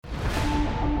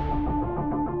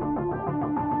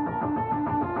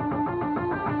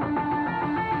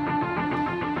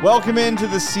Welcome into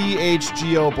the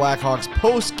CHGO Blackhawks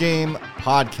post-game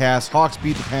podcast. Hawks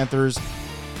beat the Panthers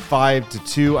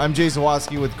 5-2. I'm Jay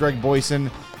Zawaski with Greg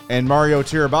Boyson and Mario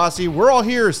Tirabassi. We're all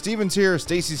here. Steven's here.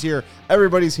 Stacy's here.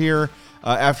 Everybody's here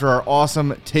after our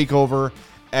awesome takeover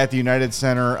at the United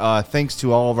Center. Thanks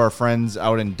to all of our friends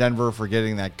out in Denver for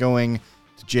getting that going.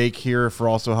 To Jake here for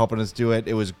also helping us do it.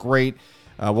 It was great.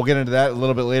 We'll get into that a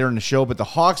little bit later in the show. But the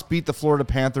Hawks beat the Florida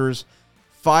Panthers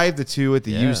 5-2 at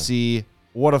the UC.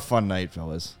 What a fun night,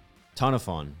 fellas. Ton of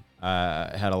fun.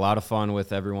 Had a lot of fun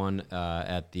with everyone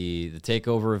at the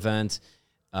takeover event.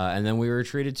 And then we were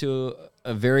treated to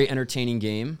a very entertaining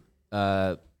game.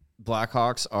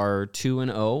 Blackhawks are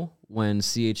 2-0 when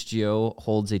CHGO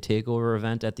holds a takeover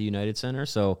event at the United Center.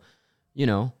 So,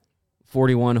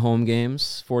 41 home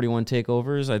games, 41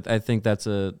 takeovers. I think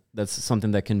that's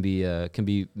something that can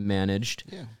be managed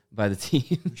by the team.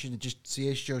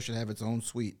 CHGO should have its own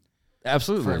suite.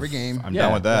 Absolutely. For every game. I'm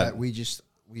down with that.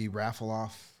 We raffle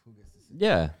off who gets to see.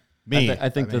 Yeah. Me. I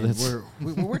think that's...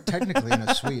 We're technically in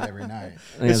a suite every night.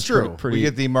 It's true. We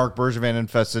get the Mark Bergevin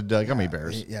infested gummy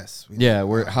bears. Yes.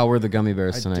 How were the gummy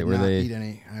bears tonight? Were they eat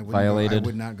any. violated? I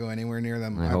would not go anywhere near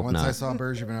them. Once I saw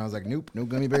Bergevin, I was like, nope, no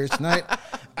gummy bears tonight.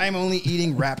 I'm only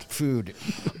eating wrapped food.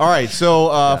 All right.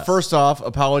 So First off,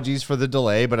 apologies for the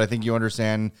delay, but I think you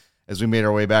understand as we made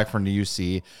our way back from the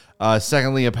UC.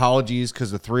 Secondly, apologies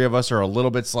because the three of us are a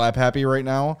little bit slap happy right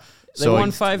now. They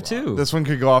won 5-2. This one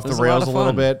could go off the rails a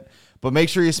little bit. But make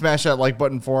sure you smash that like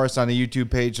button for us on the YouTube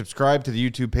page. Subscribe to the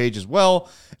YouTube page as well.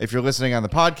 If you're listening on the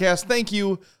podcast, thank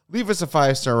you. Leave us a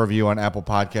 5-star review on Apple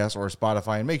Podcasts or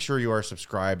Spotify. And make sure you are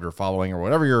subscribed or following or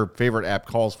whatever your favorite app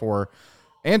calls for.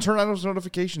 And turn on those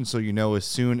notifications so you know as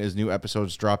soon as new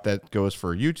episodes drop. That goes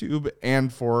for YouTube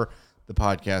and for the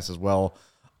podcast as well.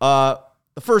 The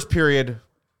first period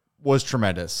was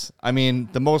tremendous. I mean,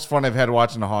 the most fun I've had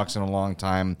watching the Hawks in a long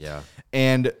time. Yeah.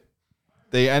 And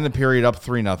they end the period up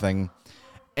 3-0.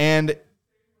 And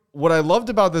what I loved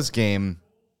about this game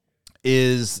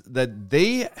is that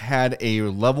they had a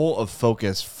level of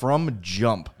focus from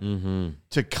jump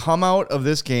to come out of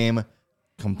this game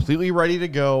completely ready to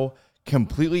go,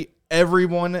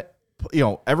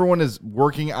 everyone is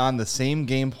working on the same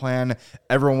game plan.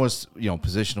 Everyone was,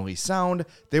 positionally sound.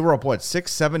 They were up,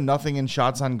 6-7-0 in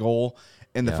shots on goal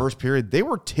in the first period. They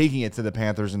were taking it to the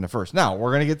Panthers in the first. Now, we're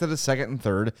going to get to the second and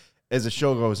third as the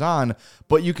show goes on,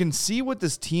 but you can see what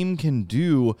this team can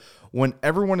do when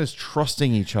everyone is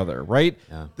trusting each other, right?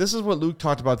 Yeah. This is what Luke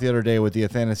talked about the other day with the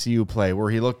Athanasiou play, where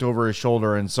he looked over his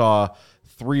shoulder and saw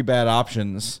three bad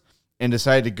options and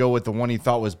decided to go with the one he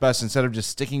thought was best instead of just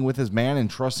sticking with his man and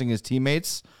trusting his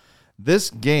teammates. This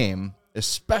game,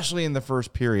 especially in the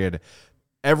first period,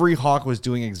 every Hawk was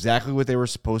doing exactly what they were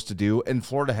supposed to do, and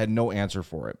Florida had no answer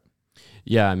for it.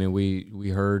 Yeah, I mean, we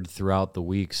heard throughout the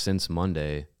week since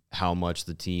Monday how much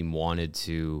the team wanted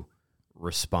to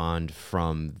respond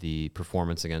from the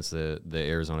performance against the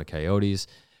Arizona Coyotes.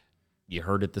 You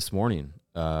heard it this morning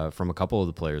from a couple of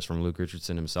the players, from Luke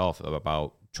Richardson himself,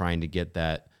 about trying to get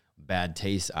that bad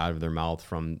taste out of their mouth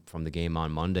from the game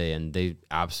on Monday, and they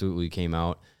absolutely came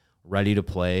out ready to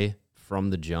play from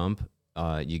the jump.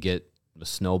 You get a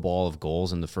snowball of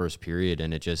goals in the first period,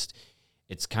 and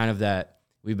it's kind of that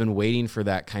we've been waiting for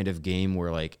that kind of game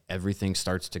where everything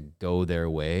starts to go their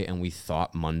way, and we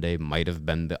thought Monday might have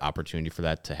been the opportunity for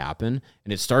that to happen,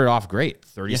 and it started off great.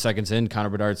 30 seconds in, Connor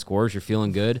Bedard scores. You're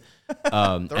feeling good.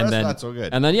 The rest not so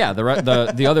good. And then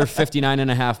the other 59 and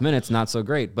a half minutes not so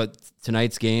great. But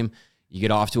tonight's game, you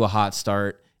get off to a hot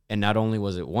start, and not only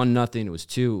was it 1-0, it was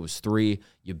 2, it was 3.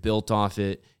 You built off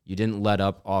it. You didn't let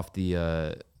up off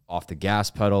the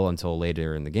gas pedal until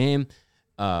later in the game.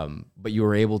 But you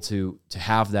were able to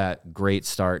have that great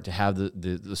start, to have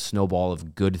the snowball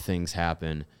of good things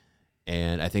happen.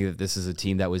 And I think that this is a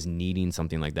team that was needing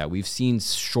something like that. We've seen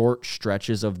short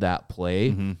stretches of that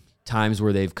play, times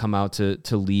where they've come out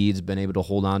to leads, been able to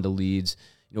hold on to leads,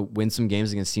 win some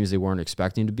games against teams they weren't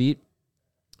expecting to beat.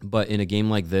 But in a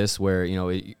game like this, where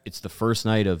it's the first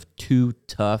night of 2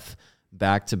 tough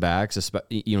back-to-backs,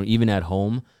 even at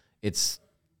home, it's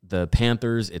the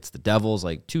Panthers, it's the Devils,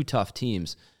 2 tough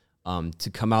teams, to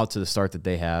come out to the start that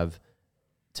they have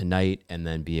tonight and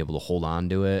then be able to hold on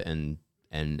to it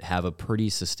and have a pretty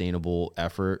sustainable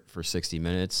effort for 60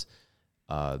 minutes.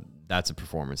 That's a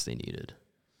performance they needed.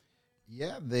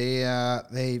 Yeah,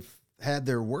 they've had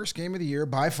their worst game of the year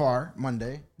by far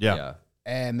Monday. Yeah.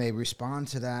 And they respond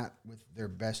to that with their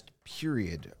best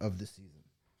period of the season.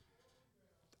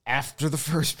 After the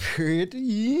first period,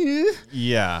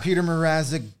 yeah, Peter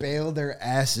Mrazek bailed their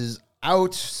asses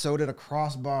out. So did a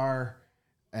crossbar.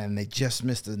 and they just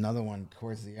missed another one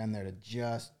towards the end there that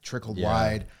just trickled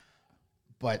wide.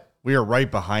 But we were right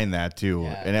behind that too,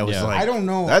 and it was like, I don't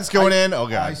know. That's going in. Oh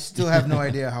god, I still have no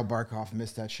idea how Barkov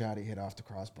missed that shot he hit off the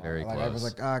crossbar. Very like, close. I was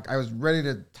like, I was ready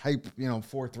to type,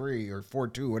 4-3 or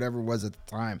 4-2, whatever it was at the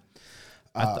time.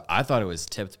 I thought it was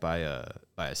tipped by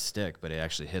a stick, but it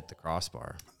actually hit the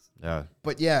crossbar. Yeah.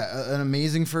 But yeah, an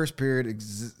amazing first period.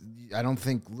 I don't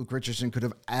think Luke Richardson could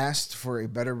have asked for a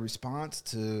better response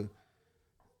to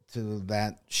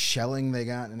that shelling they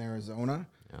got in Arizona.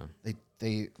 Yeah.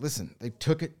 They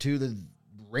took it to the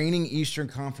reigning Eastern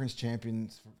Conference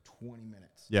champions for 20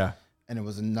 minutes. yeah, And it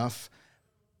was enough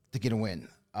to get a win.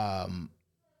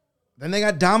 Then they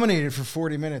got dominated for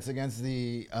 40 minutes against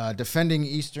the defending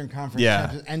Eastern Conference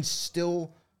champions and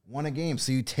still won a game.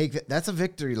 So you take that. That's a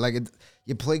victory. Like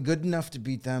you play good enough to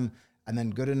beat them and then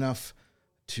good enough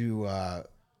to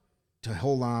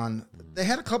hold on. They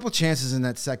had a couple chances in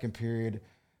that second period.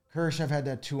 Khrushchev had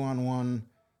that 2-on-1.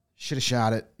 Should have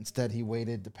shot it. Instead, he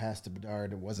waited to pass to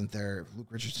Bedard. It wasn't there. Luke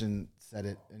Richardson said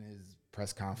it in his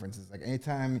press conference. It's like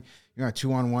anytime you're on a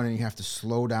 2-on-1 and you have to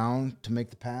slow down to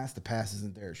make the pass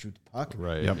isn't there. Shoot the puck.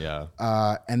 Right. Yep.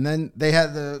 Yeah. And then they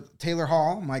had the Taylor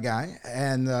Hall, my guy,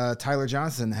 and Tyler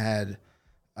Johnson had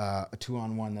a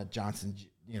 2-on-1 that Johnson,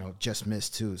 just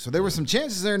missed too. So there were some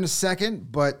chances there in the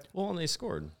second, but Well, and they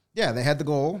scored. yeah, they had the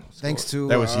goal thanks to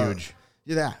that was huge.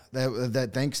 Yeah,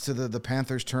 that thanks to the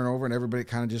Panthers turnover and everybody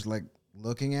kind of just like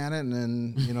looking at it, and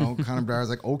then Connor Bedard was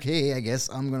like, okay, I guess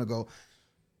I'm gonna go.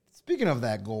 Speaking of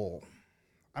that goal,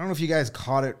 I don't know if you guys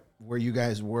caught it where you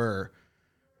guys were,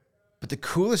 but the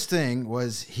coolest thing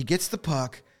was he gets the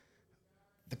puck,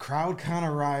 the crowd kind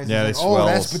of rises. Yeah, like, they oh,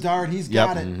 that's swells. Bedard, he's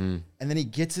got it, Mm-hmm. and then he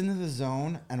gets into the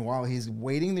zone, and while he's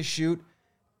waiting to shoot,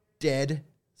 dead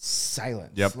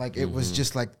silence. Yep. Like it was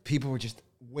just like people were just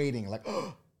waiting, like.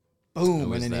 Boom, It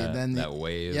was and then that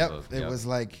wave. Yep, Of, it was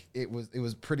like it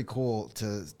was pretty cool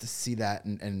to see that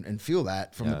and feel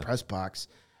that from the press box.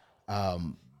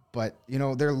 But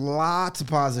there are lots of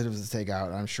positives to take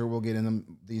out. I'm sure we'll get into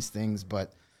these things,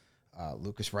 but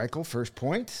Lucas Reichel, first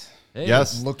point. Hey,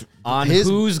 Yes. Looked On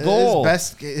whose goal?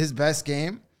 His best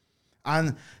game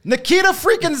on Nikita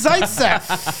freaking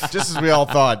Zaitsev. Just as we all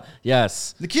thought.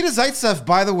 Yes. Nikita Zaitsev,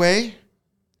 by the way,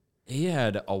 He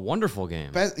had a wonderful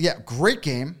game. great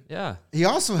game. Yeah. He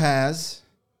also has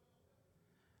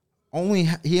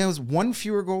one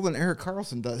fewer goal than Erik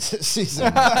Karlsson does this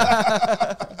season.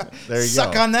 There you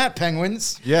Suck go. on that,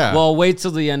 Penguins. Yeah. Well, wait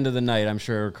till the end of the night. I'm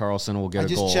sure Carlson will get I a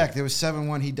goal. just checked. There was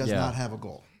 7-1. He does Yeah. not have a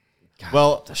goal.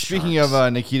 Well, speaking of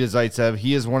Nikita Zaitsev,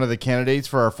 he is one of the candidates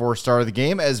for our 4-star of the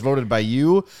game, as voted by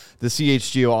you, the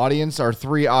CHGO audience. Our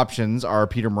 3 options are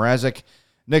Peter Mrazek,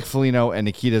 Nick Foligno, and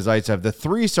Nikita Zaitsev. The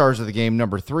 3 stars of the game,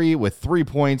 number 3 with 3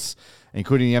 points,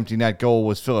 including the empty net goal,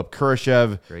 was Philip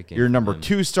Khrushchev. Great game Your from number him.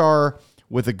 2 star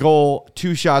with a goal,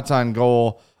 2 shots on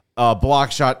goal, a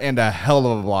block shot, and a hell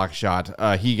of a block shot.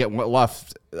 He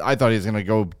left. I thought he was going to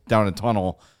go down a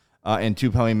tunnel in 2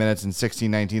 penalty minutes in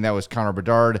 16-19. That was Connor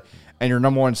Bedard. And your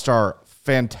number 1 star,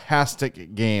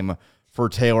 fantastic game for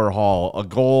Taylor Hall. A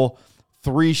goal,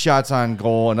 3 shots on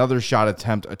goal, another shot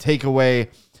attempt, a takeaway,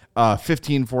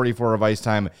 15:44 of ice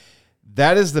time.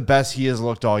 That is the best he has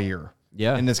looked all year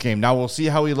in this game. Now, we'll see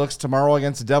how he looks tomorrow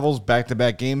against the Devils,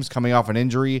 back-to-back games coming off an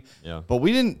injury. Yeah. But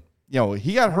we didn't,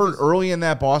 he got hurt early in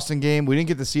that Boston game. We didn't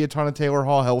get to see a ton of Taylor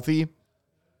Hall healthy.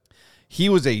 He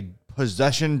was a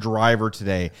possession driver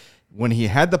today. When he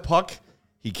had the puck,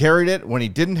 he carried it. When he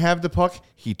didn't have the puck,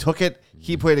 he took it.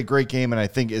 He played a great game, and I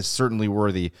think is certainly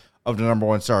worthy of the number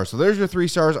 1 star. So there's your 3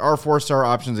 stars. Our 4-star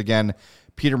options again: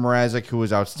 Peter Mrazek, who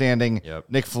was outstanding,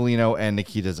 Nick Foligno, and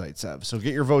Nikita Zaitsev. So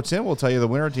get your votes in. We'll tell you the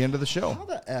winner at the end of the show. How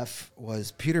the F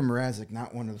was Peter Mrazek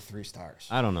not one of the 3 stars?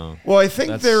 I don't know. Well, I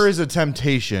think there is a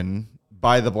temptation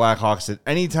by the Blackhawks that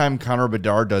anytime Connor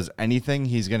Bedard does anything,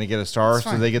 he's going to get a star, That's so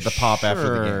fine. they get the pop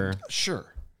after the game. Sure.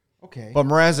 Okay. But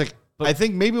Mrazek, I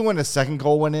think maybe when the second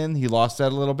goal went in, he lost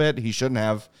that a little bit. He shouldn't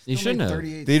have. He shouldn't have.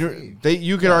 38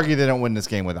 You could argue they don't win this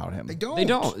game without him. They don't. They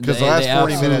don't. Because the They last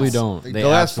 40 absolutely minutes, don't. the They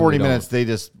last 40 absolutely don't. minutes, they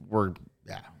just were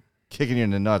Yeah. kicking you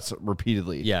in the nuts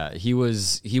repeatedly. Yeah, he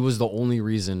was the only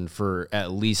reason for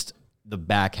at least the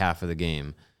back half of the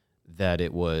game that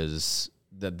it was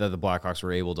that the Blackhawks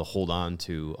were able to hold on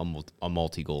to a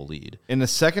multi-goal lead. In the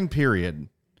second period,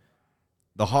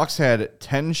 the Hawks had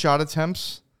 10 shot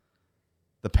attempts.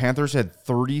 The Panthers had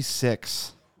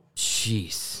 36.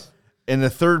 Jeez. In the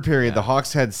third period, the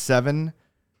Hawks had 7.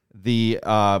 The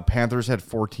Panthers had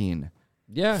 14.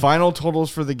 Yeah. Final totals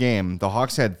for the game: the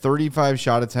Hawks had 35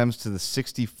 shot attempts to the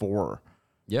 64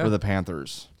 for the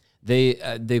Panthers. They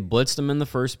blitzed them in the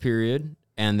first period,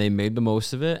 and they made the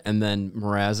most of it. And then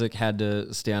Mrazek had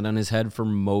to stand on his head for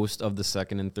most of the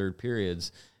second and third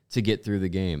periods to get through the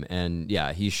game. And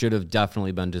yeah, he should have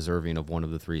definitely been deserving of one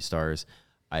of the 3 stars.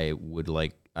 I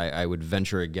would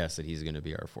venture a guess that he's going to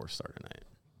be our 4th star tonight.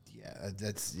 Yeah,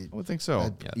 that's. I would think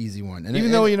so. Easy one. And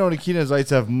even though Nikita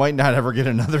Zaitsev might not ever get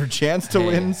another chance to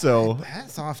win, so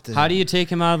that's often. How do you take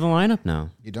him out of the lineup now?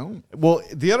 You don't. Well,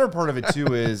 the other part of it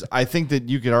too is I think that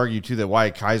you could argue too that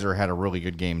Wyatt Kaiser had a really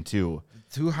good game too.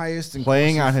 2 highest in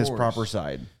playing on Corsi his fours. proper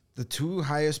side. The 2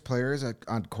 highest players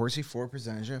on Corsi 4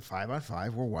 percentage at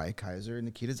 5-on-5 were Wyatt Kaiser and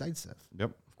Nikita Zaitsev. Yep.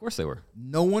 Of course they were.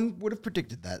 No one would have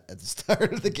predicted that at the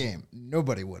start of the game.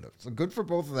 Nobody would have. So good for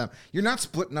both of them. You're not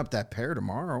splitting up that pair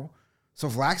tomorrow. So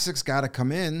if Vlasic's got to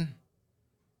come in,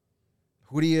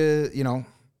 who do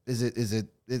is it,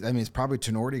 I mean, it's probably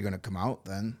Tenorti going to come out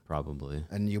then. Probably.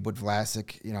 And you put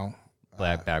Vlasic,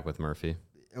 Back with Murphy.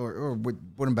 Or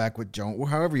put him back with Jones,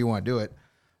 however you want to do it.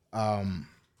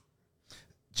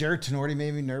 Jared Tenorti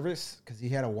made me nervous because he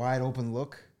had a wide open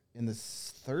look in the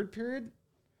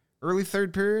early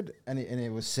third period, and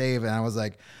it was saved. And I was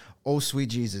like, oh, sweet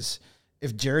Jesus.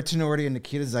 If Jared Tenorti and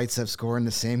Nikita Zaitsev score in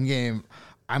the same game,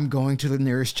 I'm going to the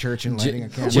nearest church and lighting a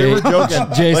candle. We were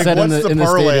joking. Jay said what's in the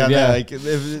parlay stadium, on yeah. that?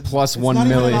 Like, Plus It's 1 not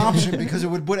million. even an option because it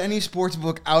would put any sports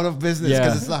book out of business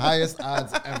because it's the highest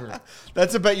odds ever.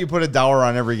 that's a bet you put $1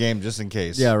 on every game just in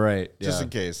case. Yeah, right. Just in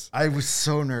case. I was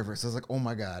so nervous. I was like, oh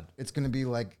my God, it's going to be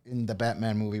like in the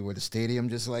Batman movie where the stadium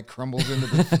just like crumbles into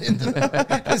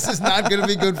the this is not going to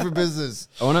be good for business.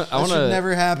 That should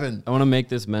never happen. I want to make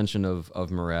this mention of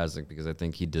Mrazek because I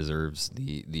think he deserves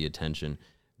the attention.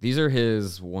 These are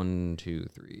his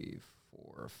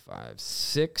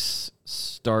 6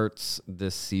 starts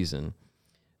this season.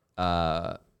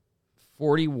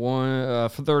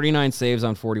 39 saves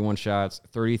on 41 shots,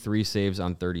 33 saves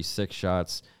on 36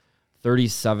 shots,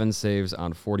 37 saves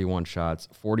on 41 shots,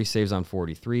 40 saves on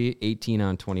 43, 18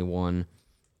 on 21,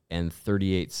 and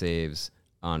 38 saves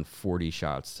on 40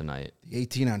 shots tonight. The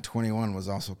 18 on 21 was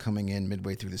also coming in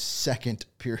midway through the second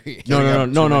period.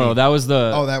 No. That was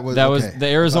the. Oh, that was the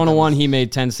Arizona one. He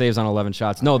made 10 saves on 11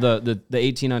 shots. No, the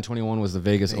 18 on 21 was the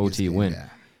Vegas OT game, win. Yeah.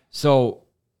 So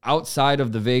outside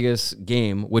of the Vegas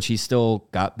game, which he still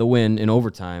got the win in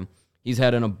overtime, he's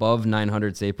had an above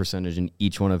 900 save percentage in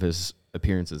each one of his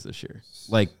appearances this year.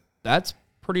 Like, that's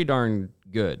pretty darn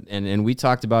good. And we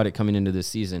talked about it coming into this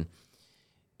season.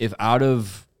 If out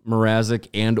of Mrazek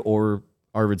and or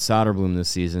Arvid Soderblom this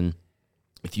season,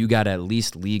 if you got at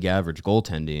least league average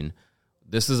goaltending,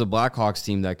 this is a Blackhawks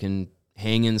team that can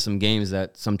hang in some games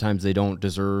that sometimes they don't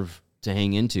deserve to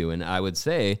hang into. And I would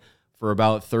say for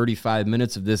about 35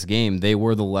 minutes of this game, they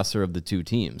were the lesser of the 2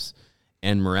 teams.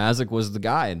 And Mrazek was the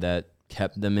guy that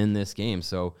kept them in this game.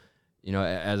 So,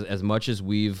 as much as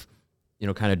we've,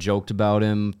 kind of joked about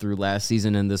him through last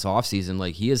season and this offseason,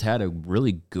 like, he has had a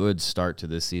really good start to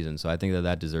this season. So I think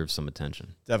that deserves some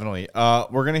attention. Definitely.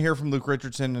 We're going to hear from Luke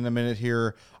Richardson in a minute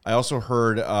here. I also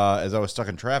heard, as I was stuck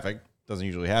in traffic, doesn't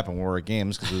usually happen when we're at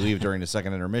games because we leave during the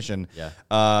second intermission. Yeah.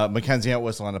 Mackenzie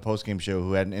Outwhistle on the postgame show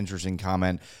who had an interesting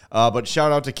comment. But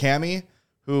shout out to Cammie,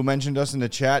 who mentioned us in the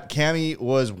chat. Cammie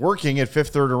was working at Fifth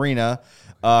Third Arena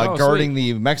guarding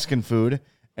the Mexican food.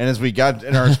 And as we got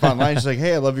in our spot line, she's like,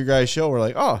 hey, I love your guys' show. We're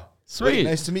like, oh, sweet.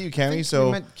 Nice to meet you, Cammie. So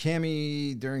we met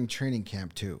Cammie during training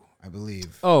camp, too, I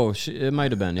believe. Oh, it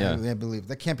might have been, yeah. I believe.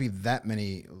 There can't be that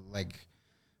many,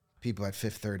 people at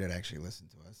Fifth Third that actually listen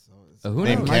to us. So who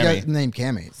knows? My guy's named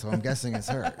Cammie, so I'm guessing it's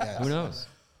her. Yes. Who knows?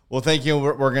 Well, thank you.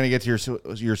 We're going to get to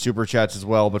your super chats as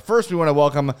well. But first, we want to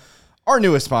welcome our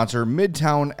newest sponsor,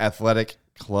 Midtown Athletic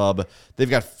Club. They've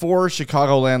got 4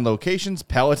 Chicagoland locations,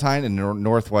 Palatine and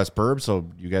Northwest Burbs, so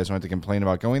you guys don't have to complain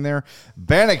about going there.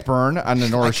 Bannockburn on the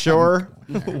North Shore,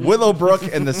 Willowbrook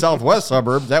in the Southwest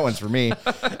suburbs, that one's for me,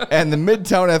 and the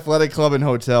Midtown Athletic Club and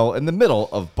Hotel in the middle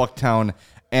of Bucktown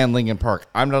and Lincoln Park.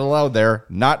 I'm not allowed there,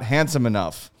 not handsome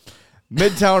enough.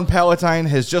 Midtown Palatine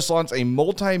has just launched a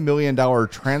multi-million-dollar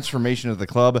transformation of the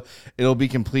club. It'll be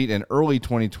complete in early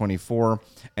 2024,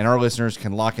 and our listeners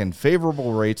can lock in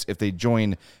favorable rates if they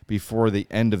join before the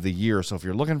end of the year. So if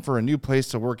you're looking for a new place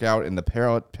to work out in the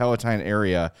Palatine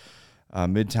area,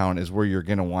 Midtown is where you're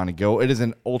going to want to go. It is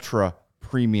an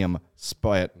ultra-premium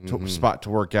spot to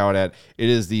work out at. It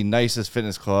is the nicest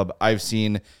fitness club I've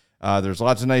seen. There's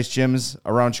lots of nice gyms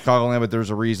around Chicagoland, but there's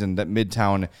a reason that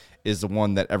Midtown is the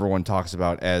one that everyone talks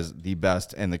about as the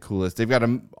best and the coolest. They've got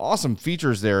awesome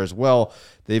features there as well.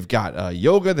 They've got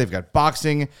yoga, they've got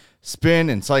boxing, spin,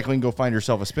 and cycling. Go find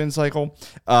yourself a spin cycle.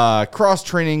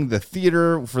 Cross-training, the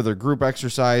theater for their group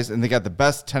exercise, and they got the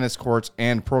best tennis courts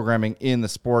and programming in the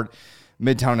sport.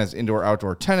 Midtown has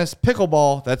indoor-outdoor tennis,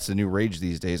 pickleball. That's the new rage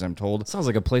these days, I'm told. Sounds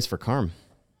like a place for Carm.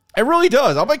 It really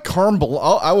does. I'll bet Carm.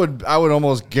 I would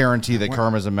almost guarantee that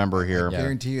Carm is a member here. I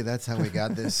guarantee you that's how we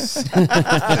got this.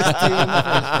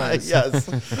 Yes.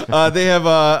 They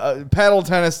have paddle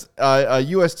tennis,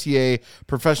 USTA,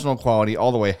 professional quality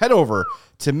all the way. Head over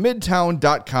to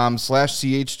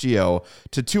midtown.com/CHGO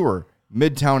to tour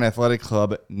Midtown Athletic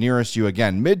Club nearest you.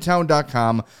 Again,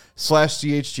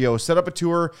 midtown.com/CHGO. Set up a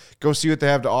tour. Go see what they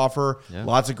have to offer. Yeah.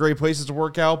 Lots of great places to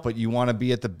work out, but you want to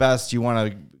be at the best. You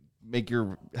want to make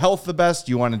your health the best.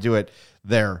 You want to do it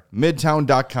there.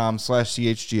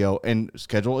 Midtown.com/CHGO and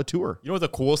schedule a tour. You know what the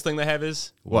coolest thing they have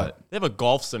is? What? They have a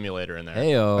golf simulator in there.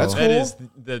 Heyo. That's cool. That is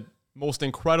the most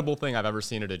incredible thing I've ever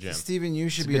seen at a gym. Steven, you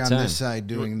should be on this side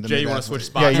doing the Jay, you want to switch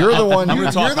spots? Yeah, you're the one. You're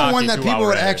the one that people would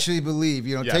right actually believe.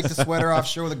 You know, take the sweater off,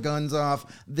 show the guns off.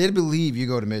 They'd believe you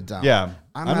go to Midtown. Yeah.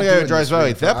 I'm the guy who drives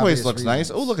by. That place looks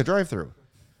nice. Oh, look, a drive-through.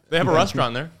 They have a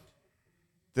restaurant there.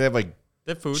 They have like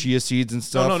They have food. chia seeds and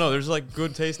stuff. No. There's like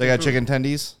good tasting. They got food. chicken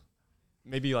tendies.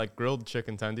 Maybe like grilled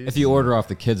chicken tendies. If you order off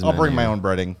the kids' I'll bring menu. my own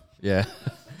breading. Yeah.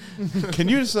 Can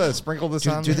you just sprinkle this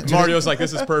on? Mario's like,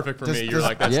 this is perfect for me. You're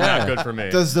like, that's not good for me.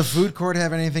 Does the food court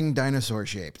have anything dinosaur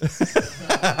shaped?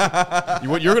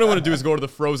 What you're going to want to do is go to the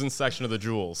frozen section of the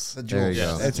Jewels. The There you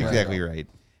jewels. go. That's exactly right.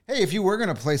 Hey, if you were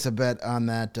going to place a bet on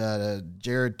that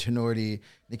Jared Tenorti,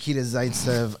 Nikita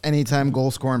Zaitsev anytime goal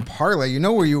scoring parlay, you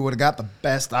know where you would have got the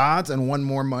best odds and won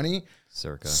more money?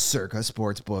 Circa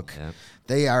Sportsbook. Yep.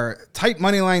 They are tight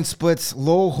money line splits,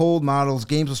 low hold models.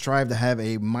 Games will strive to have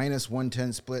a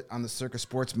 -110 split on the Circa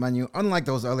Sports menu, unlike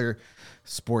those other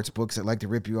sports books that like to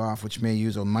rip you off, which may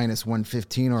use a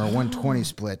 -115 or a 120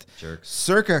 split. Jerks.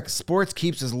 Circa Sports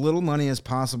keeps as little money as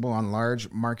possible on large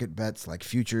market bets like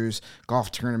futures, golf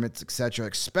tournaments, etc.,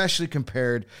 especially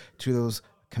compared to those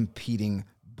competing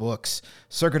books.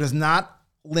 Circa does not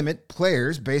limit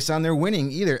players based on their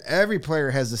winning either. Every player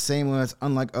has the same limits,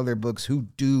 unlike other books who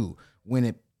do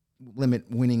limit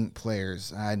winning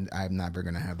players. I'm never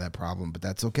going to have that problem, but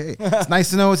that's okay. It's nice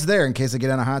to know it's there in case I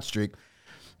get on a hot streak.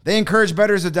 They encourage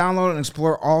bettors to download and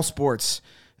explore all sports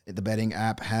the betting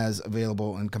app has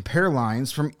available and compare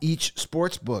lines from each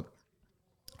sports book.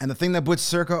 And the thing that puts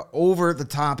Circa over the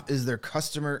top is their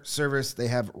customer service. They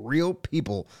have real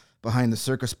people behind the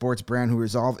Circa Sports brand who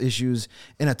resolve issues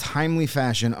in a timely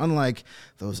fashion, unlike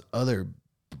those other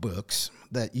books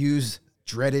that use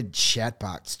dreaded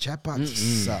chatbots. Chatbots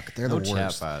suck. They're the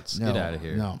worst. Chatbots. No, Get out of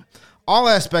here. No. All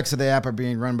aspects of the app are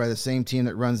being run by the same team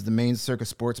that runs the main Circa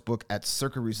Sportsbook at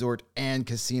Circa Resort and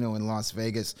Casino in Las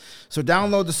Vegas. So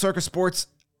download the Circa Sports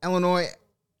Illinois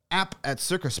app at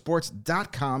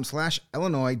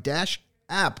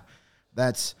circasports.com/Illinois-app.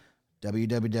 That's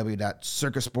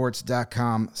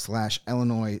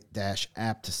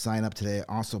www.circasports.com/Illinois-app to sign up today.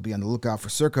 Also be on the lookout for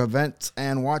Circa events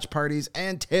and watch parties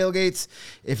and tailgates.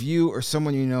 If you or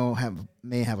someone you know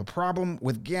may have a problem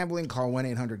with gambling, call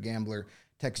 1-800-GAMBLER,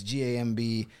 text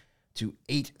GAMB to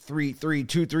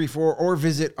 833-234 or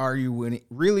visit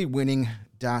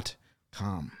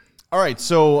areyoureallywinning.com. All right,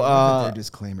 so Their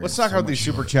disclaimer let's is knock so out these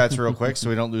super chats real quick so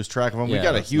we don't lose track of them. We Yeah,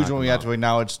 got a let's huge knock one we them have to out.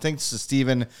 acknowledge. Thanks to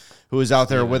Steven, who is out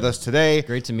there with us today.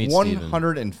 Great to meet Steven.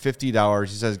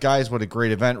 $150. He says, guys, what a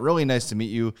great event. Really nice to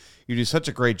meet you. You do such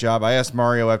a great job. I asked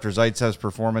Mario after Zaitsev's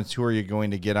performance, who are you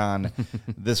going to get on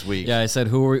this week? Yeah, I said,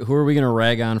 who are we going to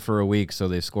rag on for a week so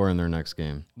they score in their next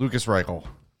game? Lucas Reichel.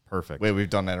 Perfect. Wait, we've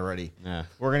done that already. Yeah.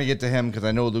 We're going to get to him because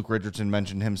I know Luke Richardson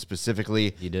mentioned him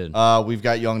specifically. He did. We've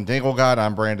got Young Danglegod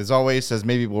on brand as always. Says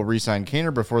maybe we'll re-sign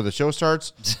Kaner before the show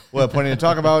starts. We'll have plenty to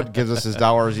talk about. Gives us his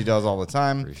dollars he does all the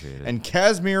time. Appreciate it. And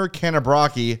Kazmir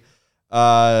Kanabraki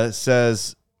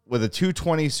says with a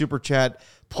 220 super chat,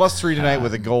 +3 tonight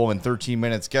with a goal in 13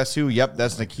 minutes. Guess who? Yep,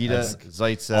 that's Nikita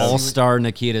Zaitsev. All-star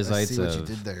Nikita I see what you Zaitsev.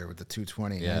 did there with the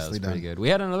 220. Yeah, Nicely that's done. pretty good. We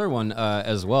had another one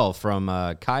as well from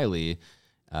Kylie.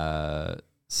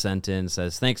 Sent in,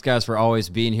 says, thanks guys for always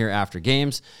being here after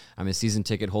games. I'm a season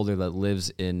ticket holder that lives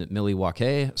in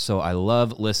Milwaukee, so I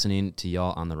love listening to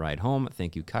y'all on the ride home.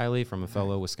 Thank you, Kylie, from a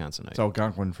fellow Wisconsinite. It's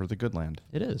Algonquin for the good land.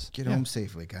 It is. Get home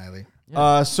safely, Kylie.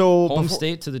 So Home before-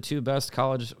 state to the two best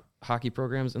college hockey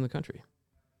programs in the country.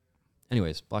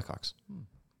 Anyways, Blackhawks.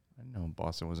 I know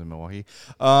Boston was in Milwaukee.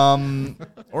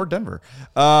 Or Denver.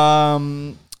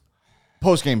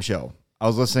 Post-game show. I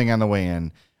was listening on the way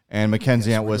in, and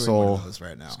Mackenzie Yes, we're doing Entwistle, one of those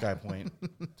right now. Sky Point,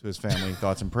 to his family,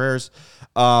 thoughts and prayers.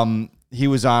 He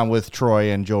was on with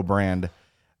Troy and Joe Brand,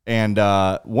 and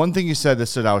one thing he said that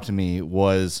stood out to me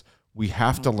was, we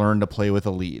have to learn to play with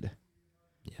a lead.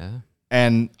 Yeah.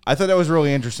 And I thought that was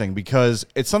really interesting because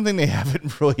it's something they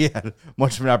haven't really had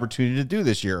much of an opportunity to do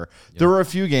this year. Yep. There were a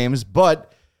few games,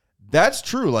 but that's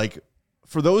true. Like,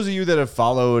 for those of you that have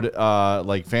followed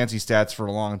like fancy stats for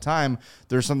a long time,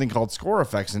 there's something called score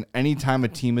effects. And anytime a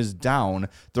team is down,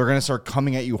 they're going to start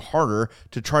coming at you harder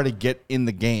to try to get in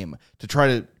the game, to try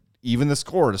to even the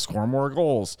score, to score more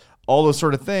goals, all those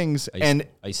sort of things.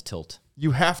 Ice tilt.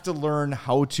 You have to learn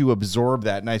how to absorb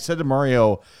that. And I said to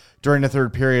Mario during the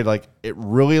third period, like, it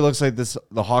really looks like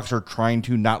the Hawks are trying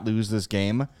to not lose this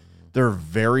game. They're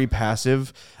very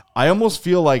passive. I almost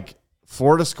feel like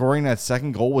Florida scoring that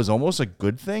second goal was almost a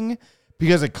good thing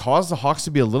because it caused the Hawks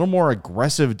to be a little more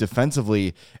aggressive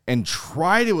defensively and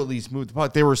try to at least move the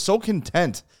puck. They were so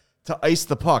content to ice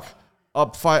the puck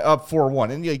up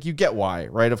 4-1. And like, you get why,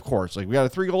 right? Of course. Like, we got a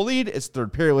 3-goal lead. It's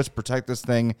third period. Let's protect this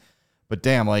thing. But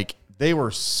damn, like, they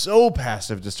were so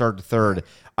passive to start the third.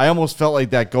 I almost felt like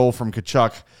that goal from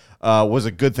Tkachuk was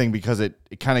a good thing because it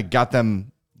kind of got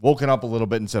them woken up a little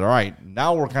bit and said, all right,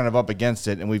 now we're kind of up against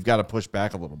it and we've got to push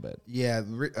back a little bit. Yeah,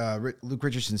 Luke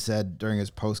Richardson said during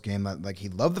his post game that, like, he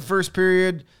loved the first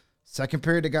period. Second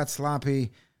period, it got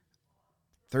sloppy.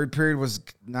 Third period was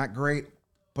not great,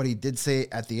 but he did say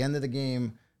at the end of the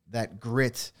game that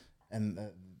grit and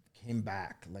came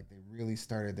back. Like, they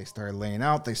started laying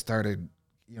out. They started,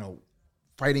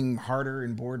 fighting harder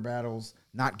in board battles,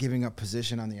 not giving up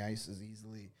position on the ice as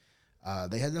easily.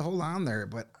 They had to hold on there,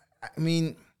 but I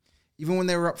mean, even when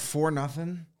they were up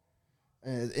 4-0,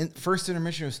 first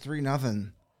intermission was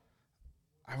 3-0.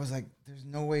 I was like, "There's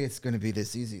no way it's going to be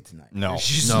this easy tonight." No, there's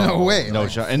just no way. No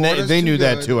shot. And they knew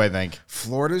that too. I think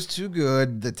Florida's too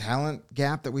good. The talent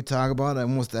gap that we talk about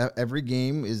almost every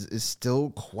game is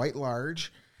still quite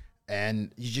large,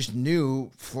 and you just knew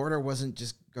Florida wasn't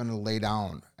just going to lay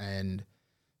down. And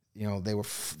they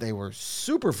were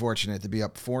super fortunate to be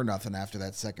up 4-0 after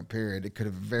that second period. It could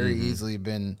have very easily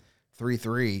been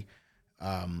 3-3.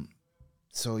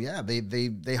 So yeah,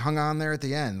 they hung on there at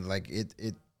the end. Like,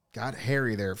 it got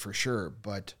hairy there for sure.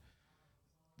 But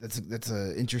that's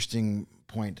an interesting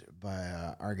point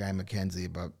by our guy McKenzie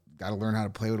about got to learn how to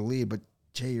play with a lead. But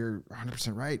Jay, you're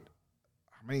 100% right.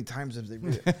 How many times have they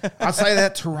really outside of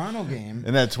that Toronto game?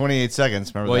 in that 28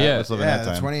 seconds, remember that? Let's live in that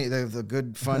time. The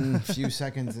good fun few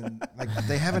seconds, and like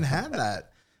they haven't had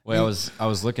that. Well, I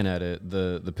was looking at it.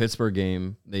 The Pittsburgh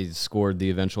game, they scored the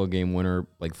eventual game winner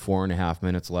like 4.5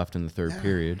 minutes left in the third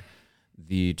period.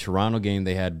 The Toronto game,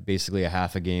 they had basically a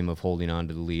half a game of holding on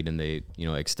to the lead, and they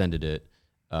extended it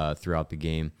throughout the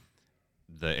game.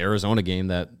 The Arizona game,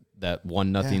 that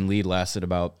 1-0 lead lasted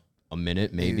about a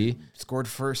minute, maybe. They scored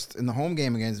first in the home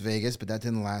game against Vegas, but that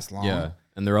didn't last long. Yeah,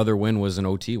 and their other win was an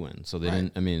OT win, so they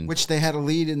didn't. I mean, which they had a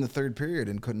lead in the third period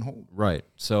and couldn't hold. Right.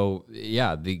 So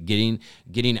yeah, the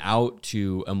getting out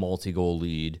to a multi-goal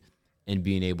lead and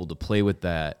being able to play with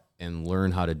that and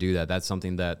learn how to do that. That's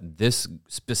something that this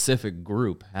specific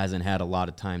group hasn't had a lot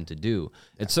of time to do.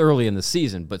 It's early in the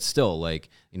season, but still, like,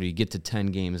 you get to 10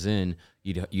 games in,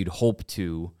 you'd hope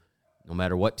to, no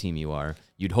matter what team you are,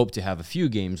 you'd hope to have a few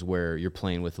games where you're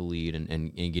playing with a lead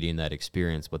and getting that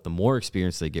experience. But the more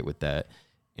experience they get with that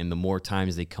and the more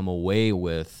times they come away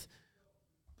with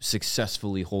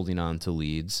successfully holding on to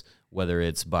leads, whether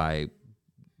it's by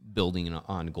building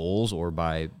on goals or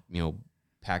by,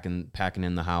 packing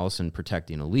in the house and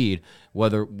protecting a lead,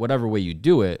 whatever way you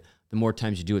do it, the more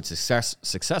times you do it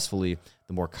successfully,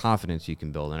 the more confidence you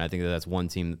can build. And I think that's one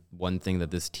thing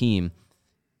that this team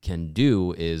can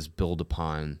do is build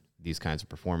upon these kinds of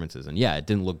performances. And yeah, it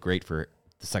didn't look great for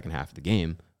the second half of the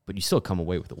game, but you still come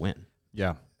away with a win.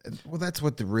 Yeah. Well, that's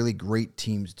what the really great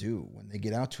teams do. When they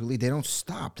get out to a lead, they don't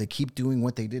stop. They keep doing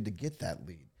what they did to get that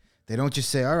lead. They don't just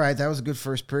say, all right, that was a good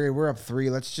first period. We're up 3.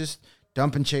 Let's just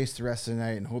dump and chase the rest of the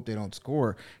night and hope they don't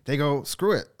score. They go,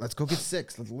 screw it. Let's go get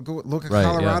 6. Let's look at what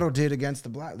Colorado did against the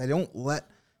Black. They don't let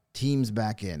teams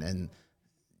back in. And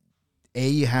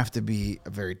you have to be a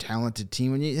very talented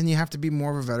team, and you have to be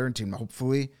more of a veteran team.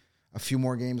 Hopefully a few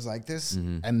more games like this,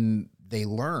 and they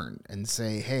learn and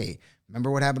say, hey,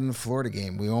 remember what happened in the Florida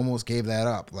game? We almost gave that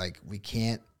up. Like, we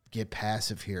can't get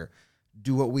passive here.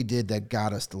 Do what we did that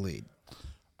got us the lead.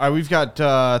 All right, we've got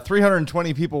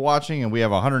 320 people watching, and we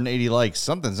have 180 likes.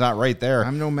 Something's not right there.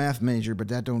 I'm no math major, but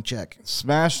that don't check.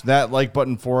 Smash that like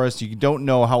button for us. You don't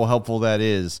know how helpful that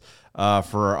is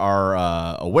for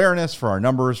our awareness, for our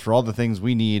numbers, for all the things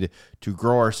we need to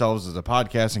grow ourselves as a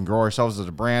podcast and grow ourselves as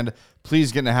a brand.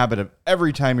 Please get in the habit of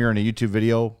every time you're in a YouTube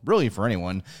video, really for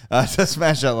anyone, to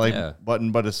smash that like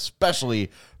button, but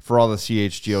especially for all the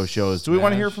CHGO shows. Do we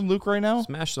want to hear from Luke right now?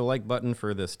 Smash the like button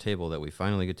for this table that we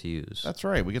finally get to use. That's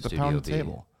right. We get to pound the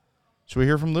table. Should we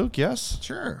hear from Luke? Yes?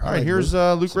 Sure. All right, here's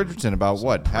Luke Richardson about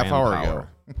what? Half hour ago.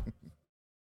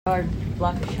 Bedard,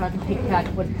 Blackhawks shot and pick that.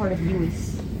 What part of you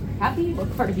is happy?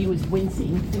 What part of you was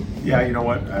wincing? Yeah, you know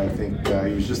what? I think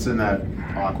he was just in that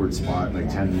awkward spot, like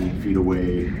 10 feet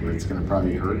away, where it's going to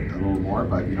probably hurt a little more.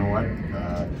 But you know what?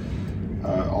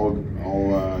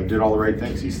 Did all the right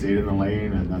things. He stayed in the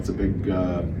lane, and that's a big,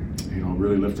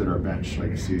 really lifted our bench.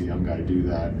 Like to see a young guy do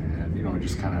that, and it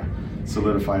just kind of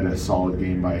solidified a solid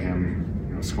game by him.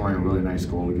 Scoring a really nice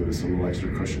goal to give us a little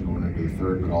extra cushion going into the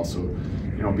third, but also,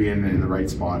 being in the right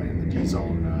spot in the D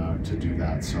zone to do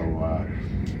that. So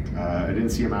I didn't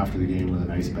see him after the game with a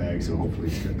nice bag, so hopefully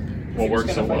he's good. What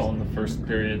worked so well in the first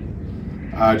period?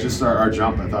 Just our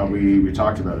jump. I thought we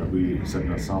talked about it. We said,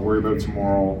 let's not worry about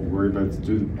tomorrow. Worry about to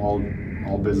do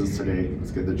all business today. Let's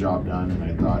get the job done. And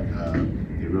I thought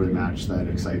it really matched that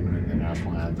excitement in the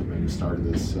national anthem and the start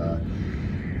of this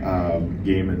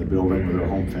game in the building with our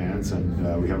home fans.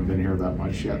 And we haven't been here that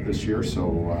much yet this year.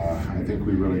 So I think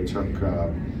we really took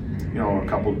a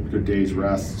couple good days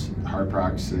rest, hard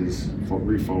practices,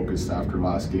 refocused after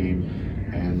last game,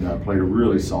 and played a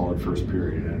really solid first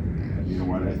period. And you know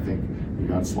what? I think we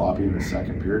got sloppy in the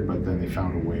second period, but then they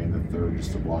found a way in the third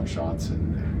just to block shots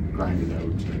and grind it out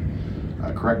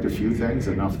and correct a few things,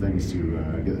 enough things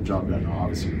to get the job done.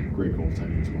 Obviously, great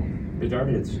goaltending as well. Bedard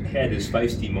had his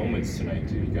feisty moments tonight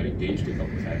too. He got engaged a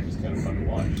couple of times. It's kind of fun to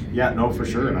watch. Yeah, no, for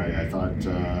sure. And I thought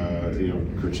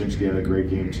Krasinski had a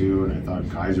great game too, and I thought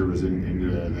Kaiser was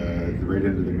into right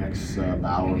into the mix,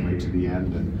 battling right to the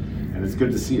end, and it's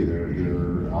good to see.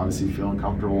 They're obviously feeling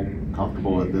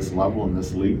comfortable at this level in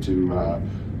this league to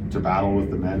battle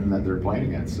with the men that they're playing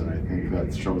against, and I think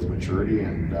that shows maturity,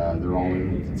 and they're all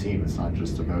in with the team. It's not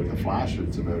just about the flash;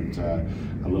 it's about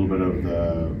a little bit of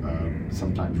the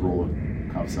sometimes rolling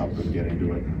cuffs up and get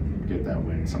into it and get that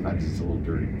win. Sometimes it's a little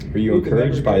dirty. Are you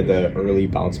encouraged by the early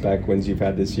bounce back wins you've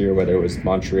had this year, whether it was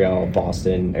Montreal,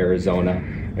 Boston, Arizona?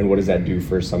 And what does that do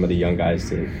for some of the young guys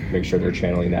to make sure they're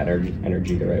channeling that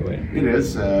energy the right way? It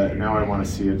is. Now I want to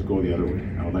see it go the other way.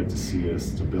 I would like to see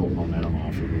us to build momentum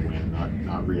off of a win,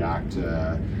 not react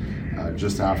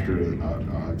just after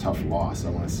a tough loss. I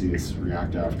want to see us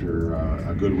react after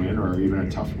a good win or even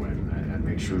a tough win, and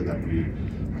make sure that we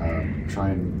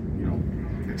try and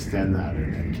extend that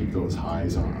and keep those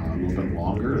highs on a little bit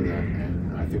longer.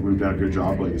 And I think we've done a good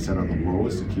job, like I said, on the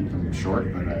lows to keep them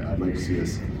short. But I'd like to see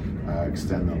us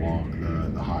extend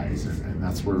the highs, and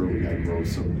that's where we got to grow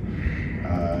some,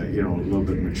 a little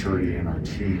bit of maturity in our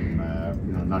team.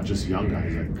 Not just young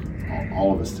guys, like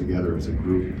all of us together as a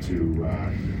group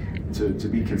to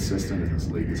be consistent in this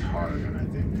league is hard, and I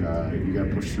think you got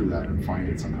to push through that and find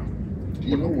it somehow. Do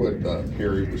you know what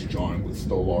Harry was jawing with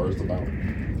Stolars about?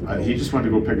 He just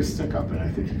wanted to go pick his stick up, and I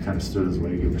think he kind of stood his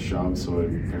way to give a shove, so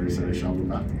Harry said I shoved him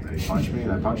back. And he punched me,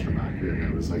 and I punched him back. And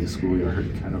it was like a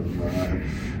schoolyard kind of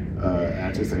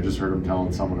antics. I just heard him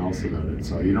telling someone else about it.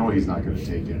 So he's not going to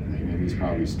take anything, and he's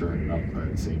probably stirring it up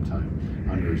at the same time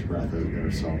under his breath out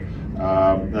there. So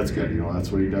that's good.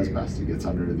 That's what he does best. He gets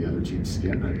under the other team's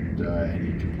skin,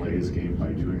 and he can play his game by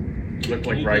doing it. Looked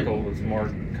like Reichel was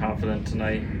more confident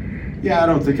tonight. Yeah, I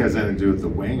don't think it has anything to do with the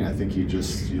wing. I think he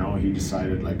just, he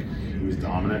decided like he was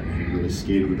dominant and he really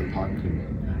skated with the puck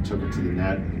and took it to the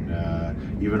net.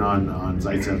 And even on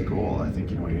Zaitsev's goal, I think,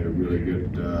 he had a really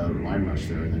good line rush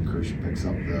there. And then Christian picks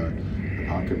up the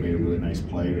puck and made a really nice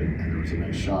play, and there was a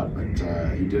nice shot. But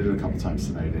he did it a couple times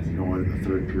tonight. And in the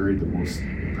third period, the most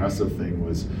impressive thing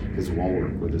was his wall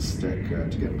work with his stick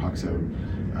to get pucks out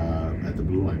at the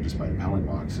blue line just by the penalty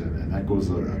box, and that goes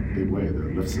a big way.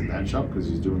 That lifts the bench up because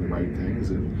he's doing the right things,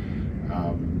 and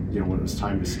when it was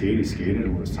time to skate, he skated, and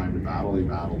when it was time to battle, he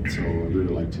battled. So I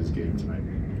really liked his game tonight.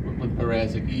 With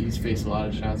Mrazek, he's faced a lot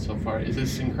of shots so far. Is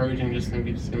this encouraging, just him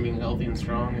being healthy and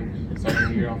strong and starting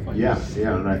the year off like this?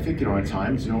 Yeah, and I think at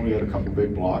times we had a couple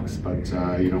big blocks, but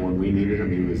when we needed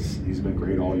him, he's been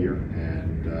great all year,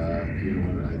 and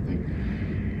I think.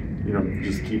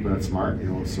 Just keeping it smart.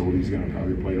 So he's going to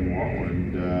probably play tomorrow,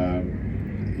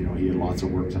 and he had lots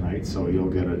of work tonight, so he'll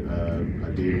get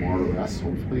a day tomorrow to rest,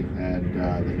 hopefully, and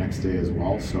the next day as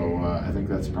well. So I think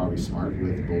that's probably smart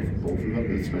with both of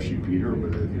them, especially Peter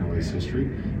with his history,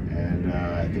 and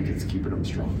I think it's keeping him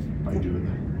strong by doing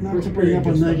that. Not to bring up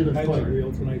a negative highlight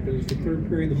reel tonight, but is the third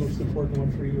period the most important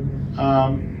one for you?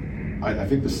 I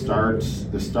think the start,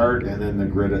 and then the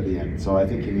grit at the end. So I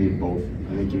think you need both.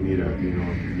 I think you need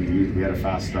we had a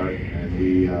fast start,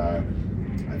 and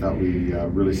I thought we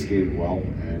really skated well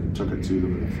and took it to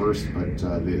them in the first. But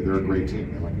they're a great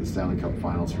team. They went to the Stanley Cup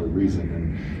Finals for a reason,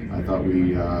 and I thought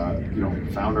we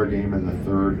found our game in the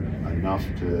third enough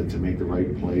to make the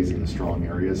right plays in the strong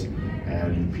areas.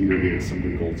 And Peter gave us some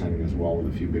good goaltending as well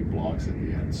with a few big blocks at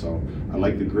the end. So I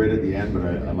liked the grit at the end, but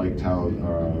I liked how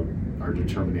our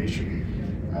determination,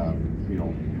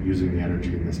 using the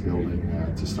energy in this building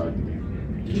to start the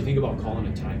game. Did you think about calling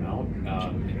a timeout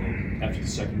after the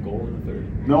second goal in the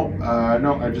third?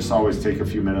 No, I just always take a